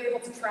 we've been able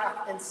to track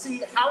and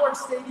see how our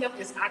stadium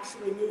is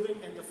actually moving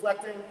and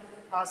deflecting.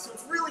 So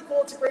it's really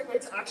cool. It's a great way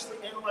to actually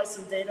analyze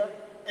some data,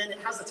 and it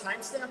has a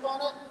timestamp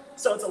on it.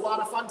 So it's a lot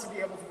of fun to be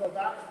able to go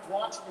back,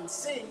 watch, and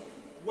see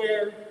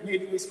where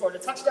maybe we scored a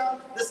touchdown.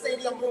 The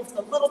stadium moved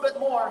a little bit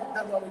more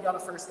than when we got a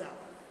first down.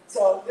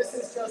 So this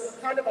is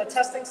just kind of a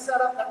testing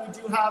setup that we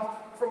do have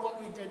from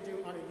what we did do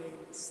on a game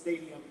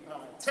stadium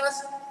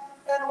test.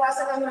 And the last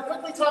thing I'm going to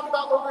quickly talk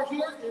about over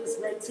here is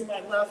right to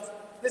my left.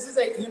 This is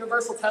a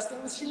universal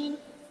testing machine.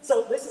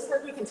 So this is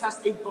where we can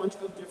test a bunch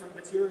of different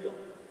material.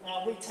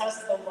 We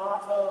test a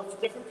lot of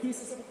different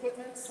pieces of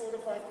equipment, sort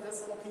of like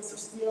this little piece of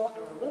steel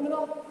and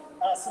aluminum.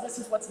 So this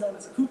is what's known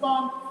as a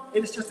coupon.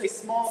 It is just a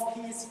small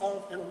piece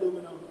of an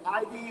aluminum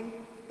I-beam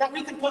that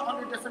we can put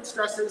under different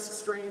stresses,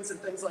 strains, and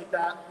things like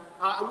that.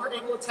 And we're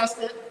able to test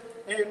it,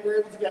 and we're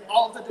able to get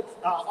all of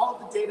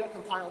the data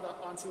compiled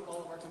up onto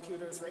all of our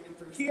computers right in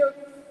through here.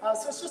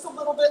 So it's just a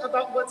little bit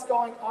about what's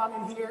going on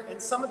in here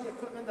and some of the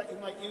equipment that you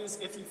might use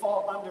if you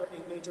fall under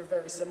a major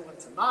very similar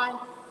to mine.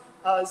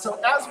 So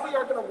as we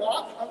are going to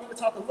walk, I'm going to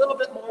talk a little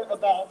bit more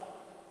about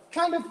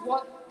kind of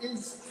what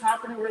is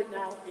happening right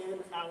now in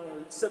our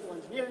civil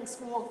engineering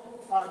school,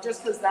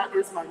 just because that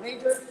is my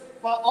major.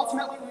 But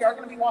ultimately, we are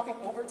going to be walking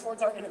over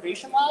towards our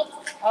innovation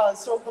lab.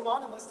 So come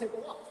on and let's take a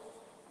walk.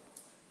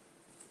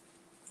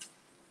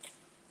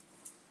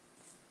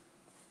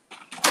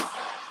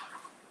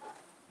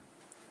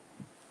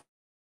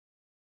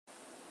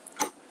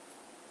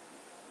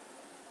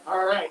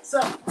 All right, so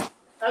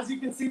as you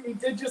can see, we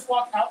did just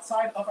walk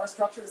outside of our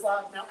structures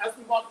lab. Now, as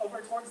we walk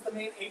over towards the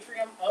main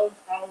atrium of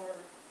our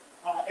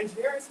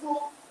engineering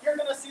school, you're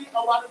going to see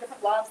a lot of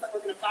different labs that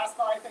we're going to pass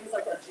by, things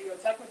like our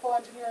geotechnical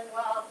engineering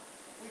lab.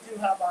 We do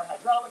have our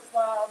hydraulics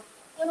lab,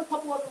 and a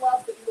couple other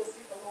labs that you will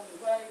see along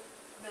the way.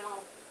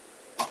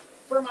 Now,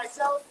 for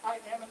myself, I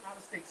am an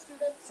out-of-state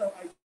student, so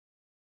I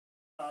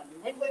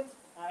New England.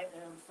 I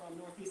am from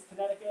Northeast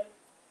Connecticut.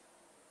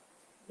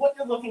 What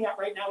you're looking at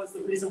right now is the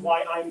reason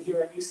why I'm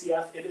here at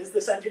UCF. It is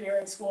this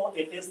engineering school.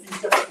 It is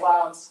these different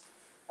labs.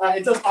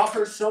 It does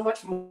offer so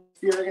much more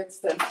experience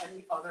than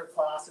any other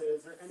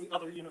classes or any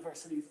other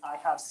universities I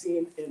have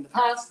seen in the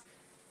past.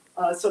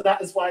 So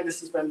that is why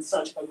this has been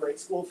such a great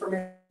school for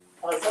me.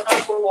 So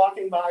as we're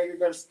walking by, you're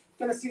just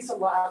going to see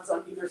some labs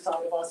on either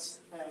side of us,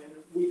 and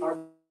we are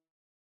in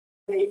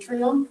the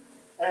atrium,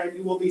 and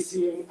you will be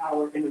seeing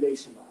our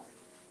innovation lab.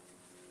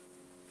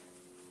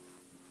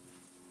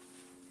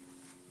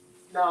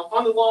 Now,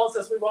 on the walls,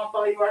 as we walk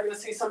by, you are going to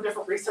see some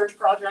different research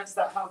projects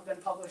that have been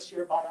published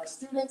here by our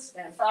students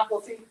and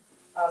faculty.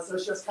 So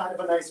it's just kind of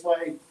a nice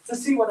way to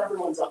see what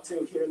everyone's up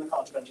to here in the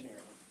College of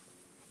Engineering.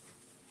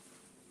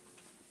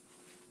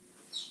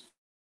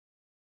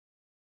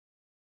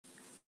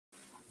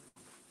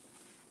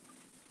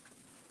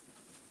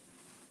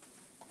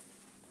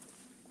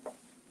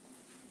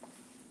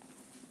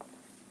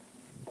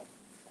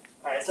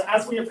 All right, so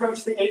as we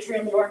approach the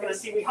atrium, you are going to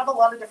see we have a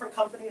lot of different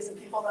companies and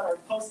people that are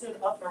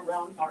posted up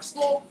around our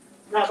school.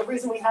 Now, the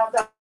reason we have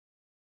that,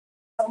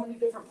 so many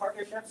different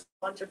partnerships,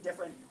 a bunch of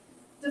different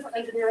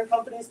engineering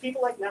companies,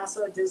 people like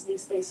NASA, Disney,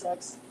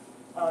 SpaceX,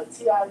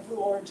 TI, Blue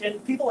Origin,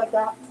 people like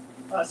that.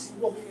 So you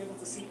will be able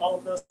to see all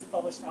of those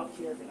published out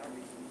here in our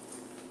region.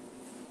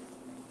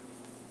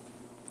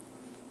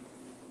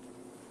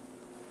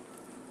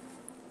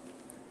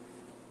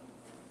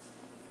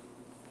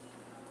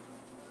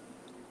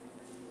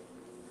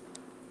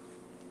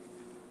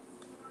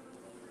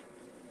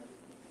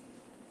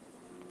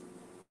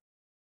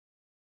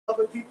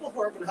 Other people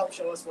who are going to help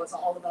show us what's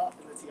all about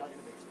in the TI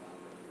Innovation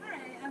Lab. Hi,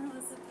 I'm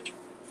Elizabeth,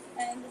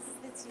 and this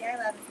is the TI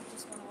Lab if you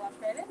just want to walk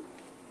right in.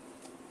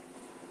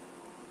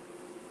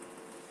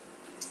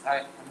 Hi,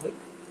 I'm Luke.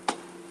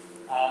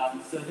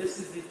 So this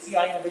is the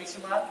TI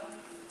Innovation Lab,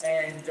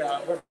 and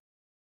we're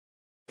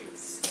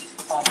kids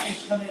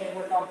come in and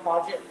work on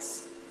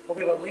projects, but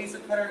we have a laser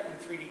cutter and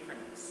 3D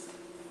printers.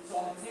 So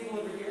on the table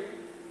over here,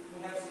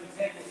 we have some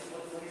examples of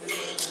what laser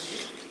cutters do.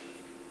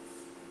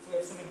 So we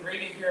have some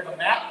engraving here of a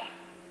map.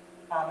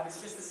 And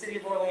it's just the city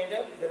of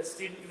Orlando that a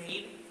student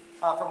made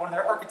for one of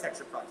their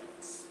architecture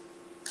projects.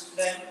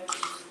 Then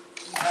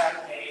we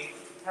have a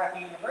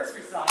happy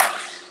anniversary sign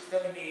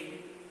that we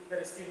made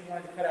that a student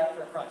wanted to cut out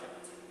for a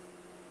project.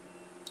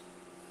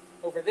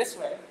 Over this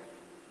way,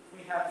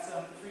 we have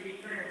some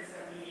 3D printers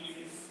that we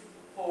use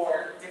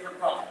for different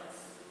projects.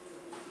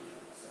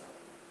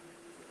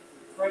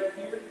 So, right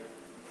here,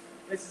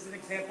 this is an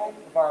example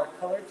of our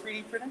color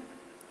 3D printer.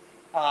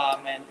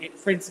 And it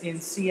prints in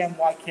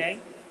CMYK.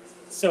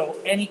 So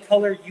any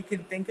color you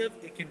can think of,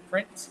 it can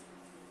print.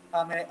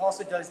 And it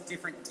also does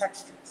different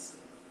textures.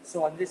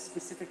 So on this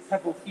specific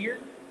pebble here,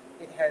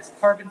 it has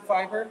carbon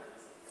fiber,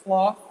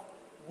 cloth,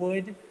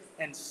 wood,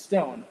 and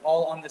stone,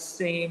 all on the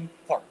same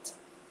part.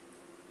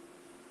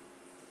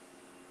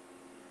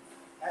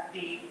 At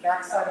the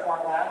back side of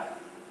our lab,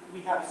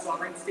 we have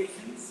soldering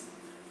stations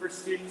for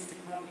students to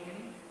come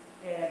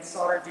in and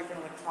solder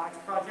different electronics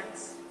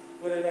projects,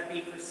 whether that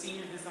be for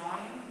senior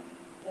design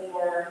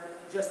or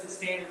just a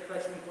standard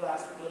freshman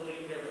class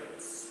building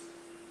difference.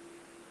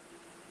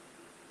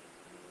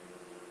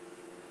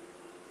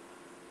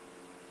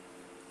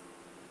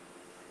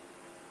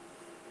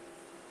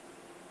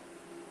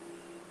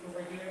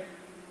 Over here,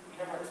 we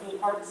have our tool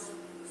carts.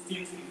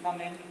 Students can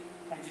come in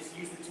and just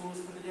use the tools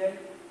for the day,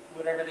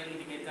 whatever they need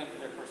to get done for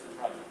their personal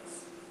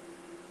projects.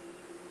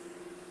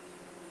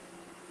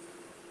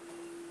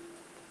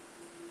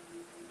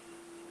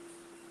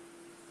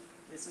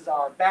 This is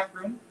our back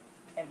room,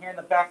 and here in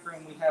the back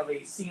room we have a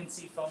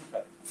CNC foam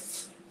cutter.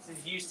 This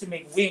is used to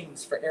make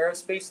wings for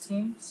aerospace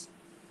teams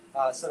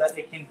so that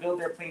they can build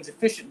their planes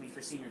efficiently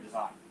for senior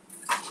design.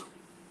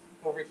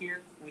 Over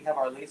here we have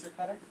our laser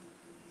cutter,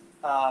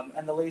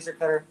 and the laser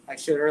cutter I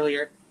showed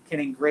earlier can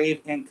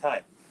engrave and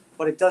cut,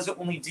 but it doesn't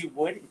only do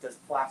wood, it does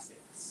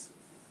plastics.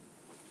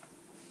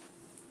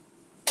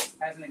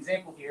 As an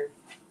example here,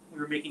 we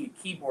were making a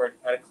keyboard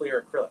out of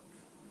clear acrylic.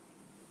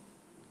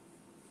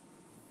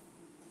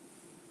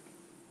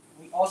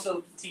 We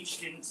also teach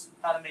students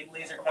how to make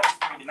laser cuts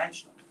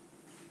three-dimensional.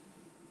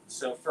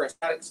 So for a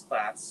statics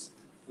class,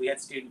 we had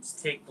students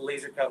take the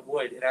laser cut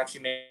wood and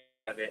actually make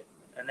of it,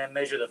 and then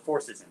measure the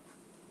forces in it.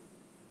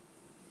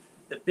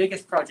 The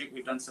biggest project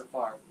we've done so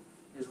far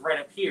is right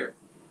up here.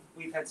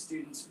 We've had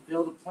students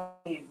build a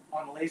plane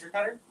on a laser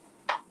cutter.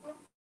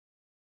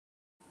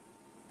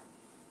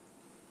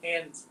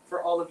 And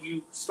for all of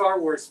you Star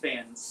Wars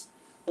fans,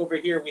 over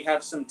here we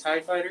have some TIE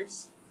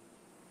fighters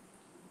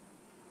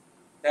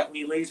that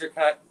we laser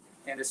cut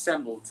and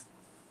assembled.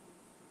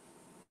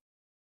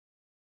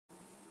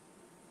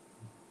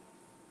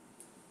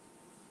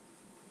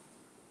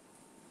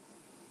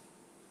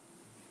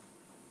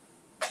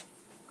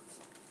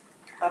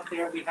 Up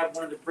there we have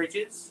one of the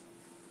bridges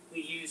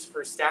we use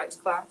for statics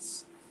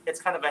class.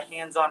 It's kind of a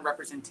hands-on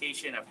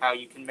representation of how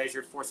you can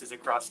measure forces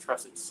across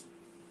trusses.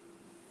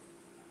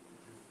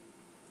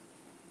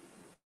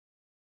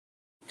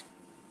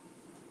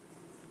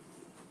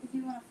 If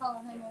you want to follow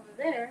him over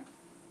there.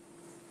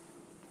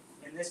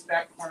 In this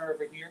back corner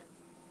over here,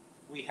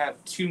 we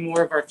have two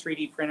more of our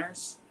 3D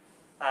printers.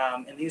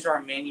 And these are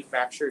our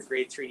manufacturer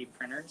grade 3D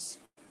printers.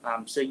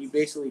 So you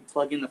basically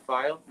plug in the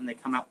file and they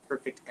come out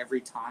perfect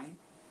every time.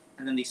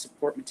 And then the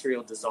support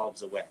material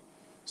dissolves away.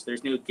 So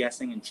there's no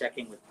guessing and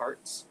checking with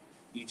parts.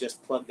 You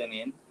just plug them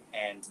in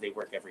and they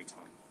work every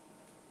time.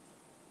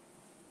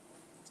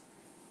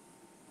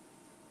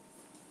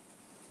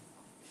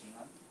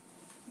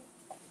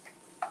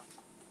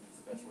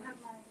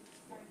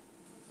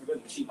 We're going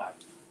to the machine lab.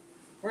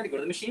 We're going to go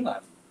to the machine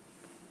lab.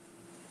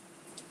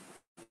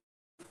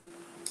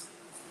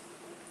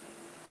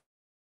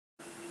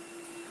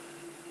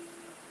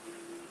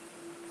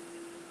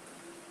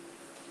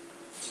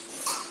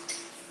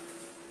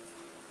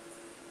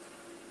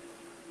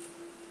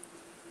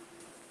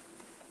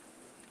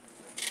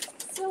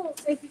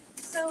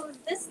 So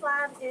this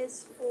lab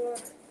is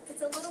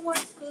it's a little more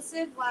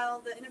exclusive,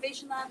 while the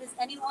innovation lab is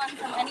anyone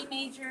from any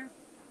major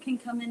can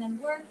come in and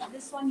work.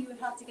 This one you would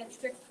have to get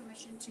strict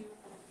permission to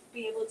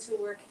be able to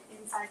work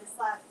inside this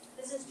lab.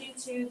 This is due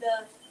to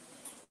the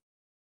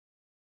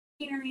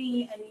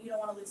machinery, and you don't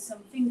want to lose some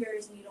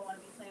fingers, and you don't want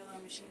to be playing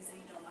on machines that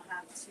you don't know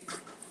how to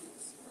use.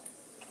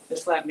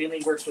 This lab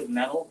mainly works with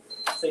metal,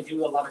 so they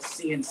do a lot of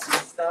CNC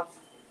stuff,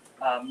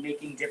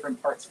 making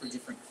different parts for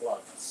different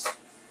plugs.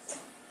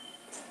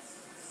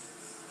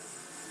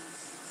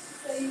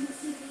 So you can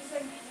see these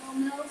are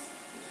manual mills.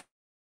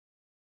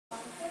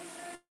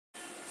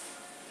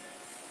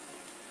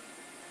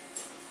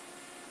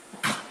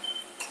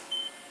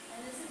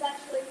 And this is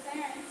actually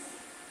Clarence.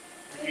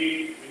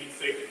 We need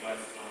safety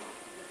glasses on.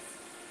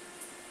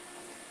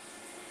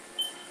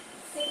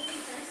 Safety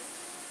first.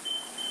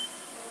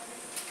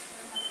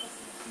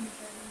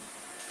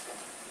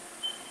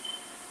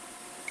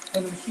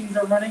 When the machines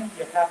are running,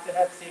 you have to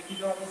have safety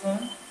goggles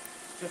on,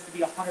 just to be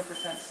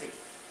 100%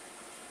 safe.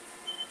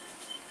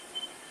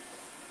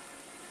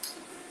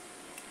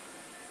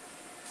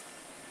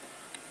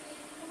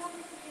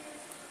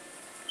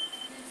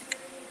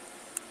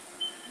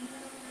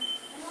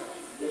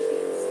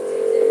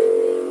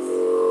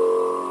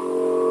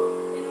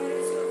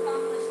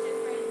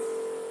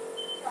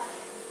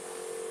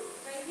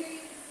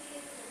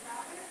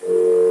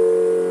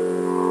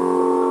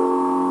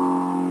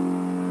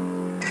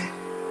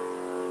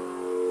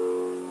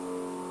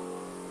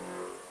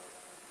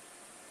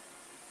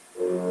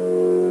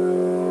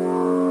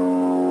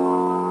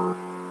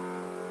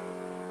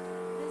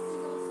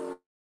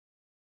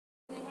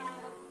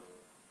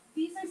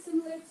 These are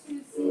similar to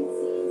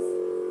CNCs,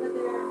 but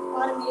they're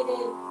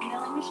automated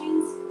milling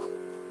machines.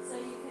 So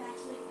you can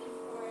actually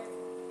import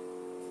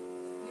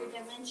your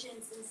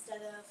dimensions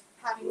instead of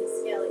having to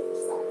scale it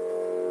yourself.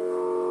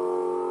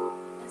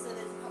 And so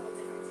there's a couple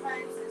different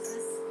types. There's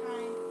this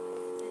kind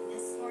and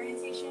this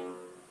orientation,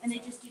 and they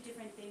just do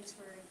different things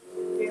for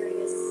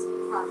various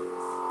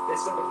projects.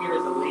 This over here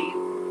is a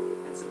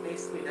lathe, and so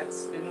basically that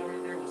spindle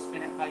right there will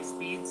spin at high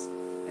speeds,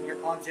 and your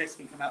objects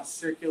can come out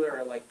circular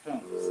or like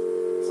cones.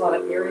 So a lot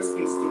of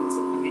aerospace students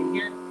will come in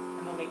here,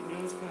 and they'll make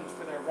nose cones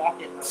for their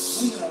rocket out of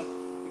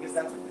aluminum, because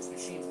that's what this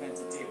machine's meant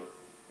to do.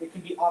 It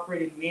can be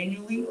operated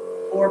manually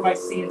or by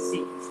CNC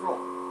control.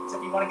 So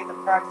if you want to get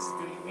the practice of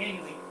doing it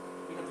manually,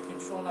 we have the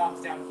control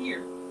knobs down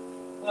here.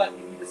 But if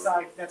you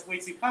decide that's way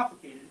too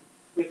complicated,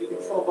 we have the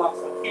control box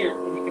up here,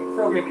 and you can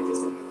program it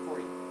just to do it for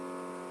you.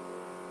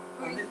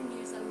 Or you can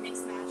use a mix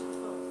match of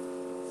both,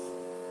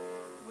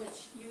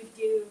 which you would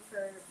do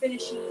for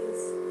finishings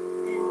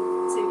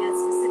and to get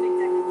specific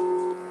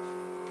dimensions.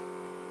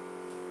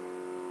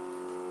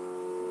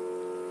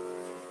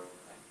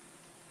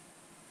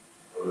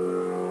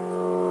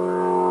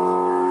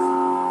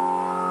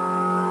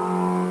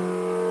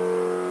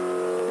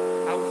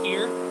 Out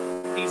here,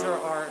 these are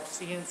our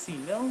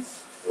CNC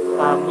mills.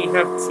 We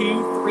have 2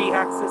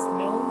 3-axis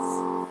mills,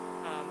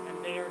 and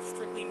they are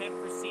strictly meant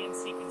for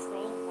CNC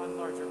control on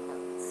larger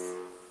parts.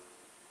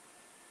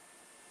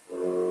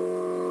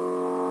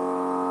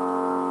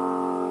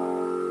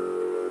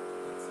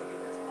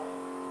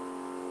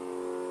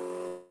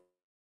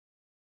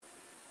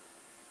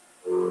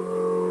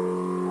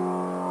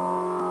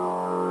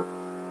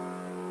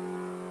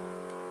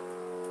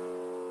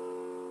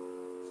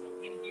 So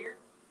in here,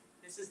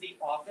 this is the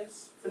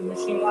office for the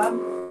machine lab.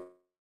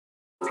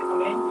 To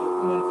come in,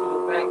 you'll come in through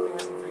the back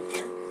doors and through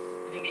here,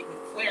 and you meet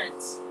with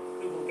Clarence,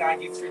 who will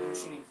guide you through the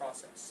machining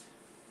process.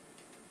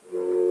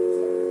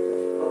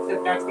 Let's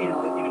get back to the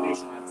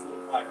innovation lab. It's a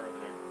little quieter over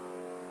there.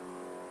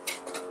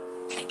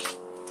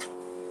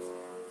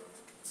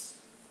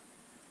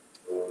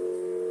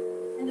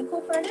 And the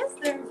cool part is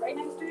they're right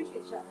next to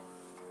each other.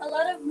 A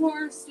lot of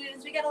more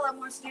students, we get a lot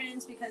more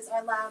students because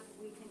our lab,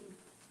 we can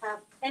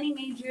have any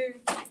major,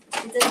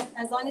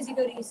 as long as you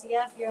go to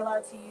UCF, you're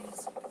allowed to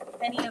use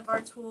any of our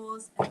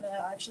tools, and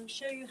they'll actually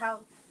show you how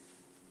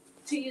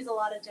to use a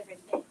lot of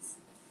different things.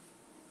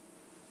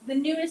 The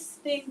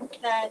newest thing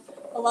that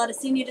a lot of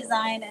senior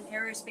design and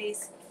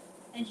aerospace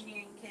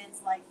engineering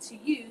kids like to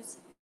use,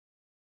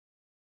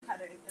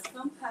 the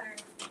foam cutter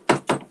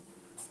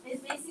is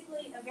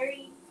basically a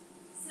very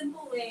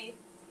simple way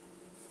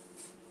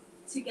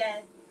to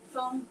get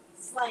foam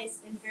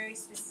sliced in very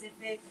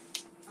specific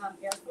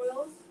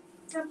airfoil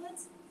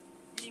templates.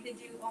 And you could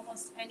do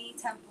almost any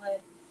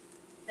template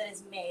that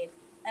is made.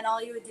 And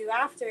all you would do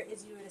after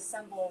is you would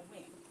assemble a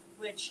wing,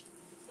 which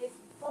if you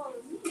follow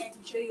me, I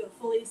can show you a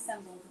fully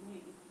assembled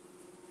wing.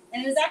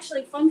 And it was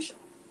actually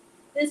functional.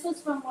 This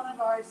was from one of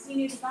our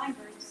senior design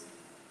groups.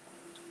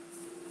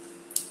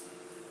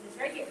 It's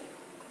right here.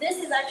 This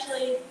is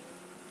actually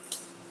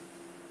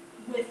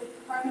with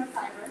carbon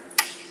fiber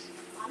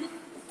on it.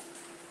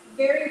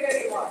 Very,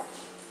 very large.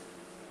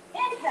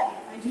 And heavy,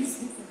 I do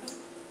say so.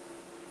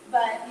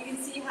 But you can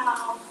see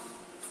how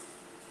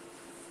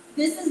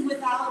this is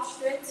without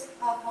stripped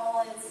of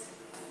all its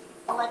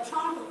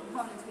electronic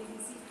components. We can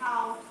see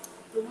how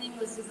the wing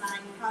was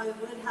designed, how it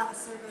would have a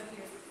servo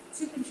here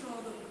to control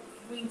the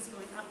wings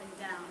going up and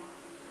down.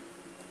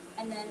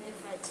 And then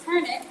if I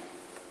turn it,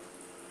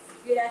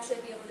 you'd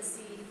actually be able to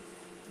see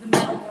the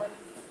metalwork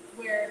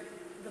where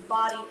the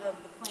body of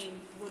the plane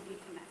would be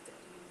connected.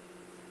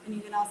 And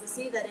you can also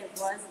see that it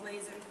was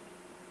laser.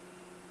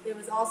 It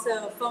was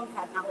also foam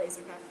cut, not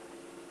laser cut,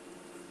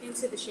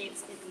 into the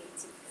shapes it needed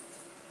to.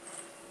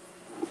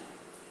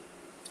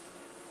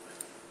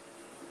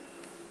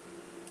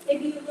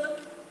 If you look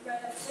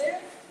right up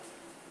there,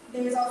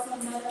 there's also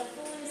another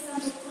fully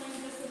assembled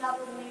plane just without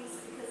the wings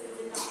because it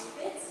did not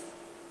fit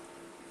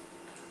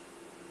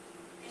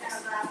in our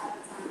lab at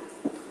the time.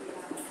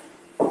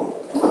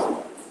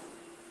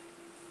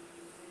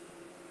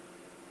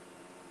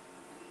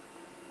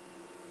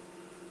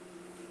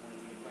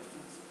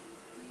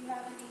 Do you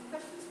have any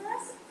questions for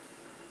us?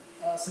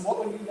 So what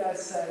would you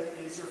guys say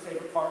is your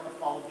favorite part of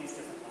all of these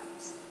different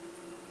labs?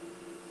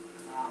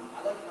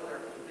 I like how they're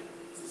open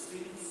to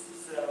students,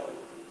 so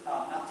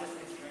not just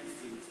engineering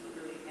students, but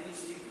really any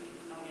student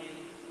can come in,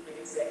 they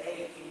can say,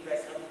 hey, can you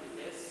guys help me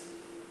with this?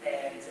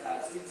 And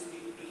students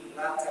being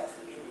lab techs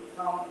will be able to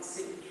come and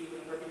sit with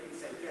you and look at you and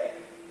say,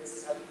 okay, this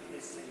is how you do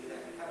this, and do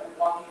that, and kind of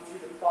walk you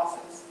through the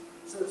process.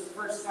 So as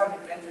first-time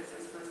inventors,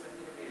 as first-time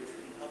innovators,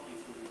 we can help you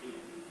through what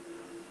you're doing.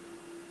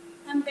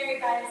 I'm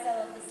very biased.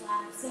 I love this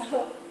lab,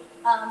 so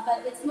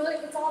but it's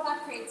all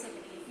about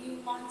creativity. If you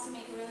want to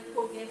make a really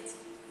cool gift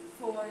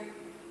for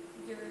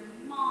your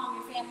mom,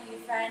 your family,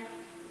 your friend,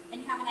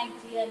 and you have an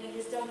idea and you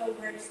just don't know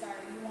where to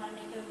start, you want to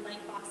make a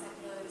light box that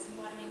glows, you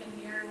want to make a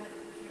mirror with a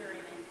computer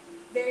in it,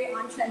 very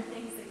on-trend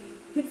things that you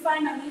could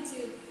find on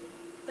YouTube,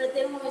 but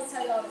they don't always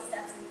tell you all the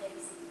steps and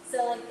things.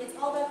 So like it's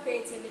all about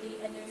creativity,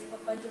 and there's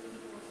a bunch of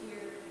people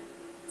here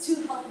to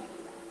help you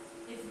with that.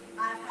 If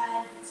I've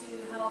had to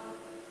help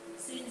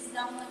students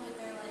not only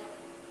with their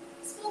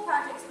school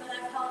projects, but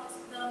I've helped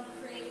them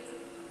create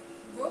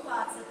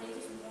robots that they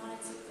just wanted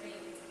to create.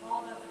 It's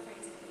all about the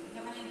creativity. You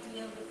have an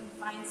idea, we can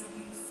find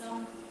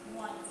someone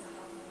to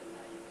help you with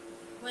that.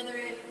 Whether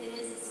it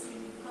is a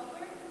student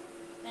helper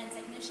and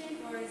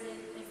technician, or is it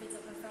if it's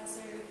a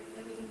professor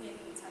that we can get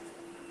in touch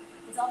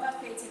with. It's all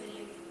about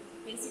creativity and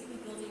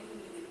basically building a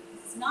community.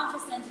 It's not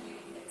just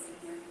engineering kids in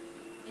here.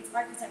 It's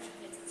architecture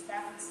kids, it's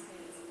graphics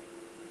kids,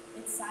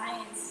 it's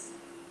science,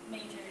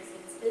 majors,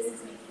 it's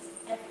business majors,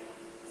 it's everyone.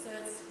 So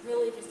it's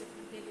really just a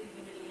big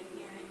community in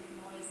here, and you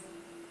can always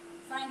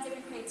find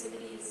different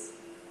creativities.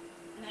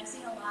 And I've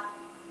seen a lot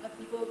of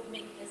people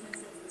make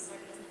businesses and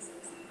start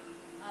businesses.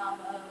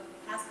 A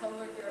past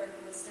coworker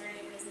was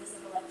starting a business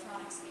of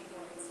electronic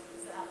skateboards,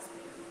 so that was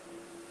pretty cool.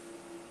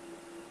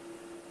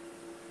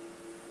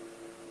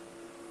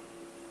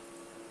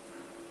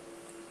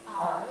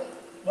 All right.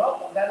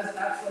 Well, that is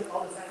actually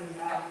all the time we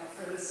have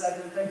for this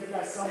segment. Thank you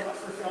guys so much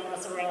for showing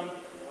us around.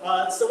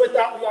 So with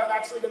that, we are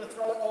actually going to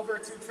throw it over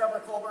to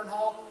Trevor Colbourn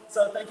Hall.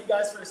 So thank you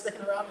guys for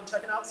sticking around and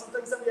checking out some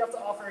things that we have to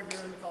offer here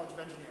in the College of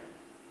Engineering.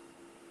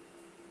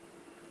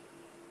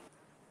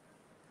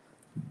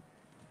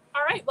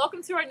 All right,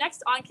 welcome to our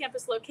next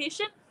on-campus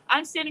location.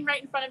 I'm standing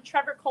right in front of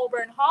Trevor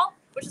Colbourn Hall,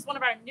 which is one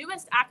of our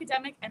newest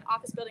academic and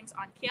office buildings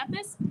on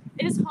campus.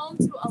 It is home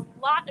to a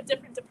lot of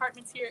different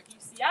departments here at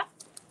UCF,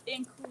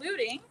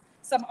 including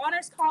some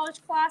honors college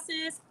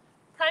classes,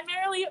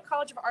 primarily a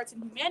College of Arts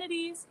and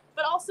Humanities,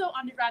 but also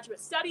undergraduate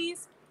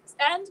studies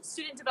and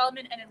student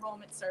development and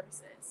enrollment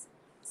services.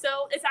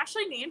 So it's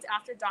actually named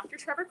after Dr.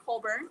 Trevor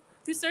Colbourn,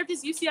 who served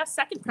as UCF's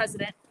second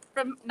president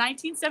from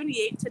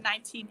 1978 to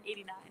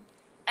 1989.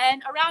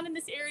 And around in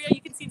this area,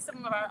 you can see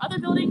some of our other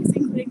buildings,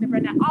 including the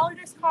Burnett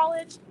Oller's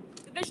College,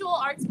 the Visual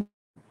Arts,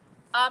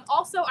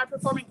 also our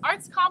Performing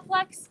Arts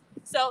Complex.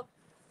 So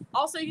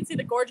also you can see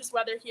the gorgeous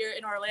weather here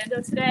in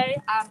Orlando today.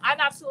 I'm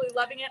absolutely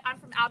loving it. I'm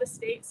from out of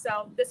state,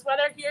 so this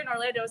weather here in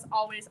Orlando is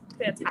always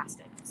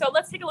fantastic. So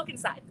let's take a look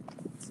inside.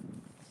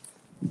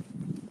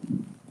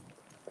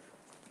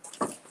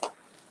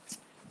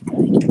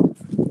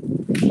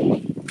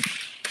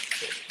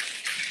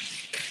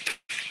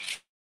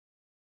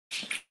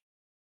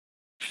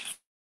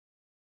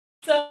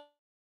 So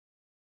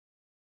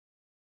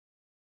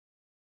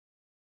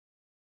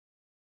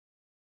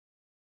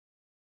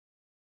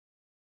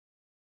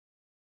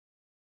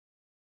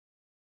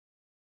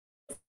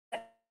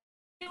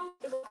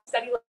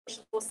study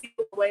location will see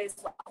the way as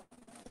well.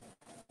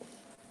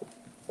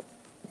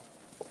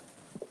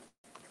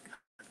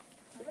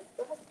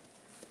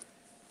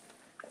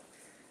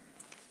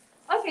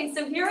 Okay,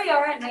 so here we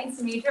are at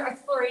Ninth Major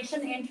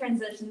Exploration and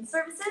Transition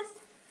Services.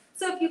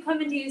 So if you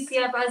come into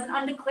UCF as an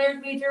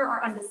undeclared major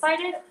or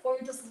undecided, or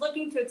you're just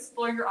looking to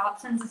explore your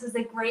options, this is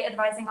a great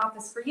advising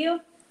office for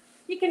you.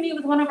 You can meet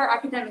with one of our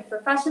academic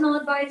professional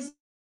advisors,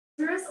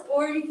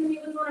 or you can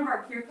meet with one of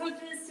our peer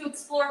coaches to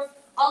explore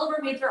all of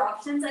our major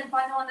options and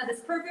find the one that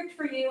is perfect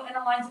for you and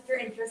aligns with your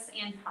interests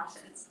and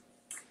passions.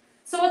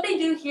 So what they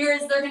do here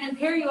is they're going to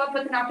pair you up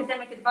with an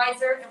academic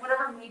advisor in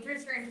whatever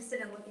majors you're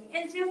interested in looking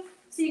into,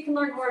 so you can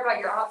learn more about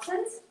your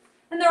options.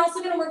 And they're also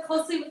going to work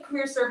closely with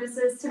career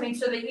services to make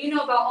sure that you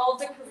know about all of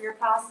the career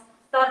paths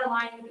that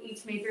align with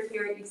each major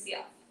here at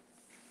UCF.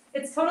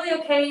 It's totally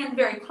okay and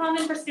very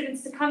common for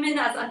students to come in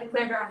as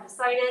undeclared or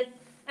undecided.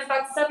 In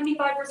fact,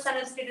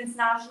 75% of students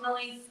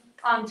nationally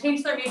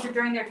change their major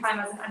during their time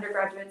as an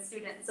undergraduate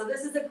student. So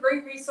this is a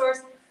great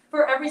resource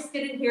for every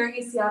student here at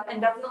UCF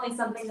and definitely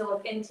something to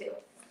look into.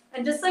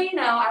 And just so you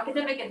know,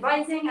 academic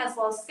advising as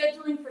well as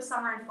scheduling for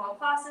summer and fall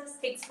classes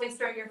takes place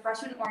during your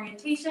freshman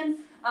orientation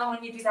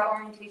when you do that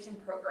orientation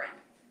program.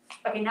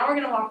 Okay, now we're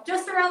going to walk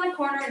just around the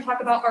corner and talk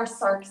about our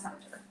SARC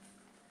Center.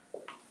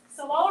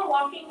 So while we're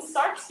walking,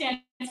 SARC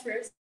stands for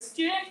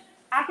Student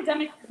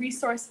Academic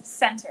Resource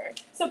Center.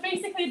 So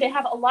basically they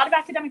have a lot of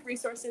academic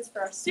resources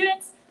for our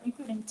students,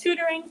 including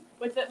tutoring,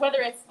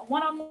 whether it's a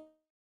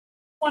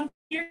one-on-one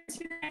peer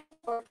tutoring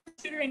or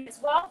tutoring as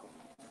well,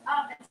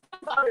 and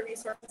some other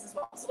resources as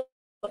well. So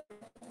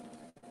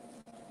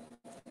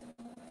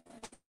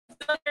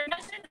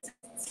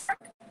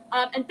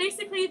and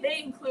basically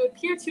they include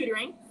peer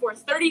tutoring for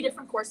 30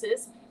 different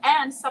courses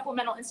and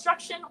supplemental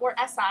instruction or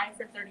SI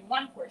for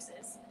 31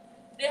 courses.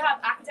 They have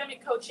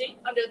academic coaching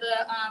under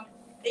the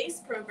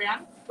ACE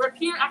program, where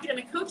peer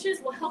academic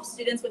coaches will help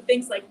students with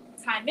things like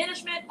time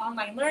management,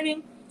 online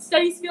learning,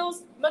 study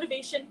skills,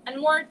 motivation, and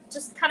more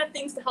just kind of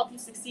things to help you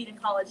succeed in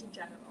college in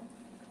general.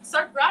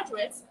 SARC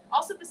graduates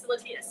also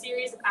facilitate a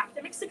series of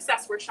academic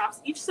success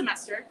workshops each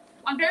semester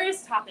on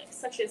various topics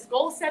such as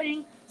goal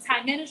setting,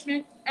 time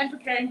management, and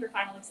preparing for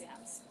final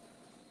exams.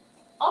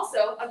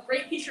 Also, a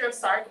great feature of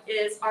SARC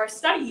is our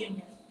study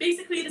union.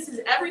 Basically, this is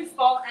every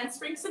fall and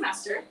spring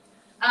semester.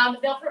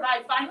 They'll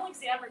provide final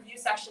exam review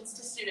sessions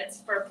to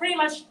students for pretty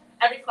much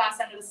every class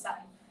under the sun.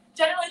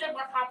 Generally, they're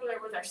more popular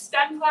with our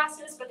STEM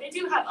classes, but they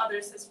do have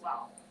others as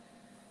well.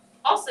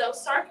 Also,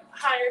 SARC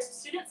hires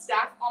student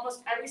staff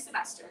almost every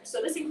semester.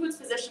 So this includes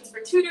positions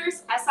for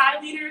tutors,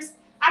 SI leaders,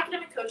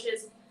 academic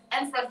coaches,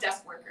 and front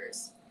desk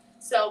workers.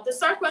 So the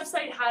SARC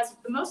website has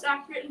the most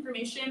accurate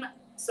information.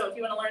 So if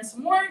you want to learn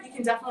some more, you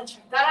can definitely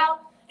check that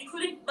out,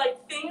 including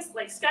things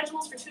like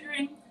schedules for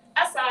tutoring,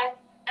 SI,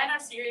 and our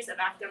series of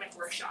academic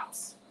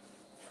workshops.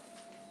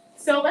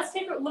 So let's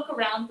take a look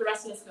around the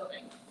rest of this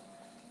building.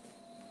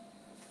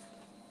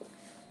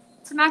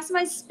 To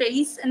maximize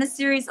space, and a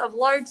series of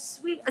large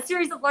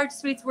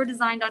suites were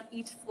designed on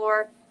each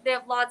floor. They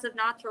have lots of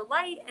natural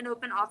light and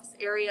open office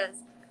areas.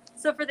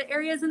 So for the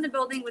areas in the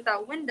building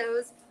without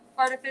windows,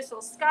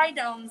 artificial sky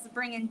domes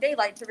bring in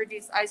daylight to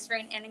reduce ice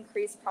rain and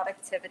increase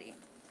productivity.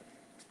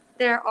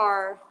 There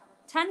are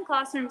 10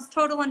 classrooms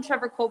total in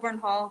Trevor Colbourn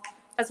Hall,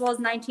 as well as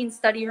 19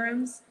 study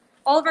rooms.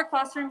 All of our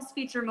classrooms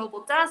feature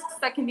mobile desks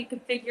that can be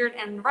configured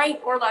in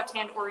right or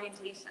left-hand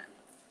orientation.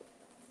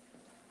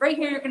 Right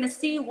here, you're going to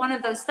see one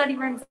of those study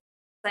rooms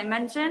I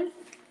mentioned.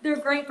 They're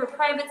great for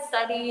private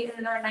study,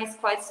 and they're a nice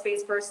quiet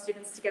space for our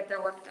students to get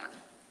their work done.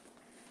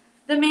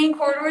 The main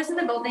corridors in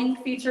the building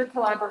feature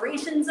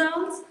collaboration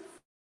zones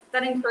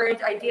that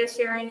encourage idea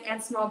sharing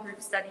and small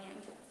group studying.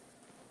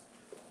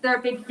 There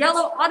are big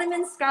yellow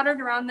ottomans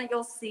scattered around that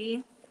you'll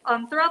see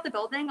throughout the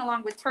building,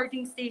 along with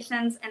charging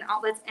stations and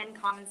outlets and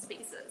common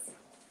spaces.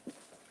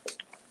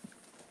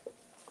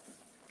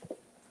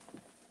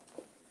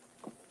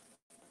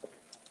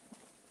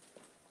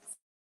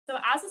 So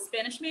as a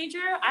Spanish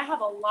major, I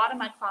have a lot of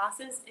my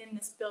classes in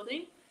this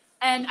building.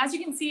 And as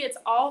you can see, it's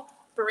all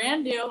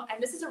brand new.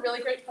 And this is a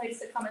really great place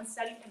to come and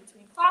study in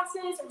between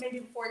classes, or maybe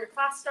before your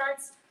class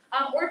starts,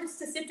 or just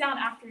to sit down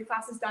after your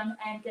class is done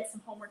and get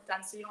some homework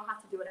done so you don't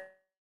have to do it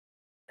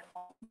at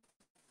home.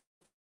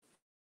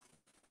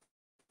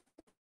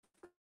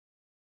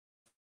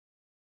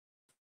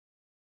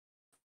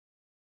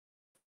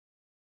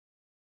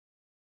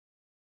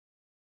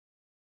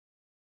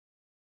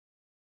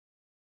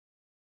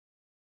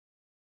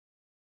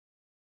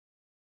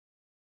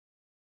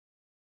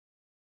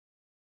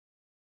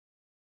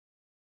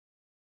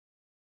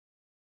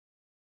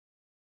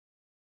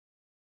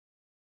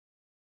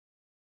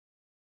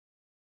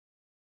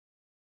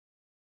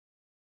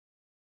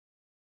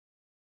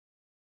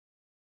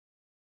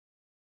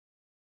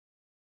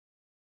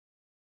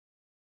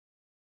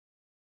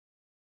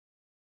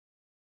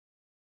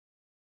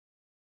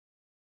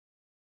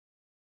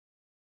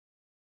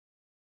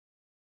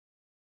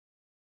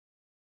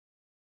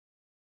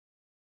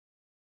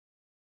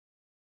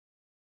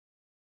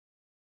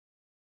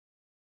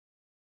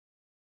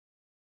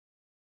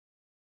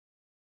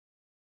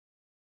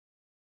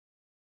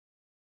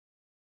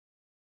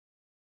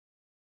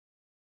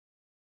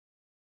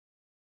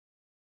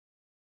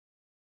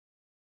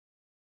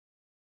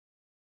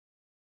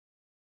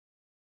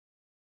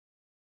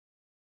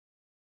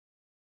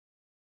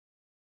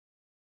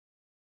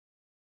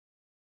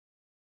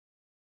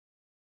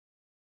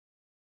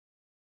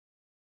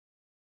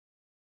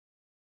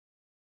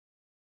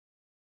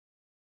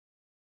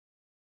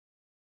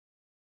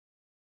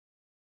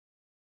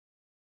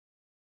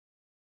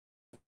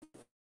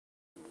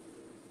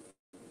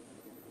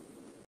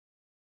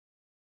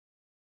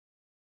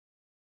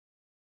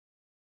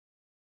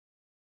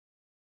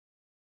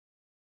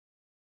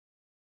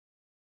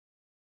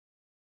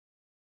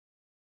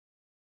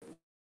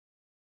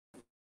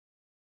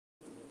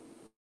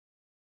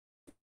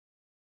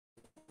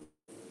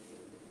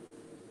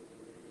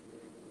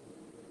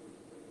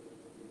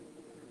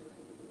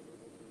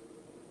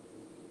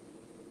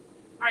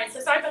 All right,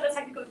 so sorry about the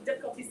technical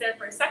difficulties there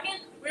for a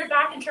second. We're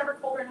back in Trevor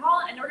Colbourn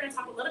Hall, and we're going to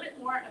talk a little bit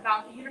more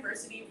about the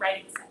University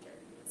Writing Center.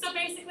 So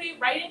basically,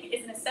 writing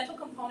is an essential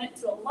component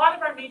to a lot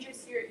of our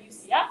majors here at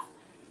UCF.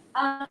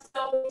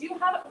 So we do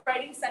have a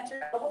writing center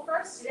available for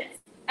our students.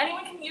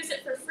 Anyone can use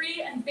it for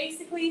free, and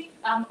basically,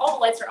 all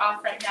the lights are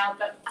off right now,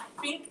 but I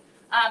think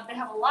they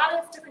have a lot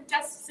of different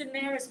desks in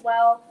there as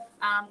well,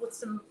 with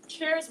some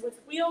chairs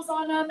with wheels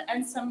on them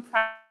and some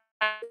practice.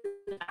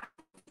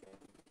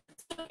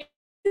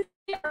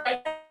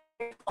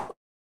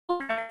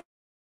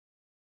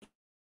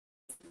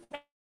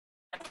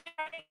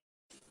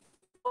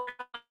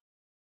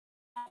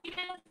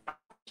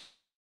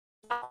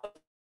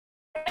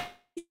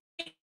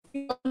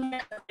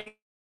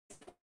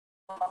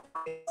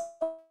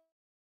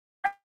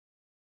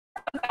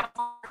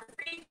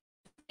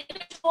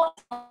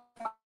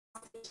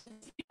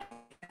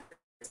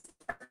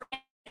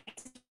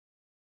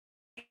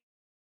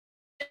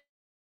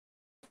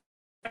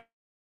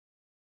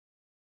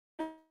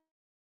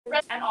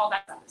 And all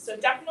that stuff. So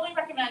definitely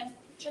recommend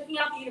checking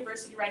out the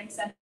University Writing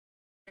Center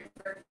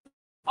for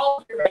all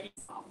of your writing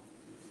stuff.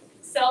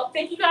 So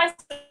thank you guys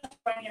for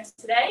joining us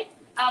today.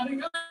 We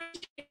really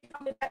appreciate you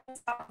coming to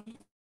this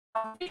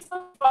on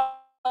Facebook.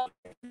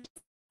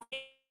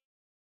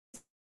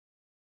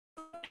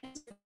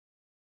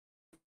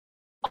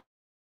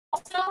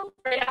 Also,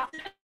 right after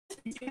this,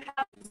 we do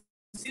have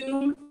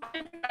Zoom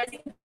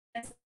advertising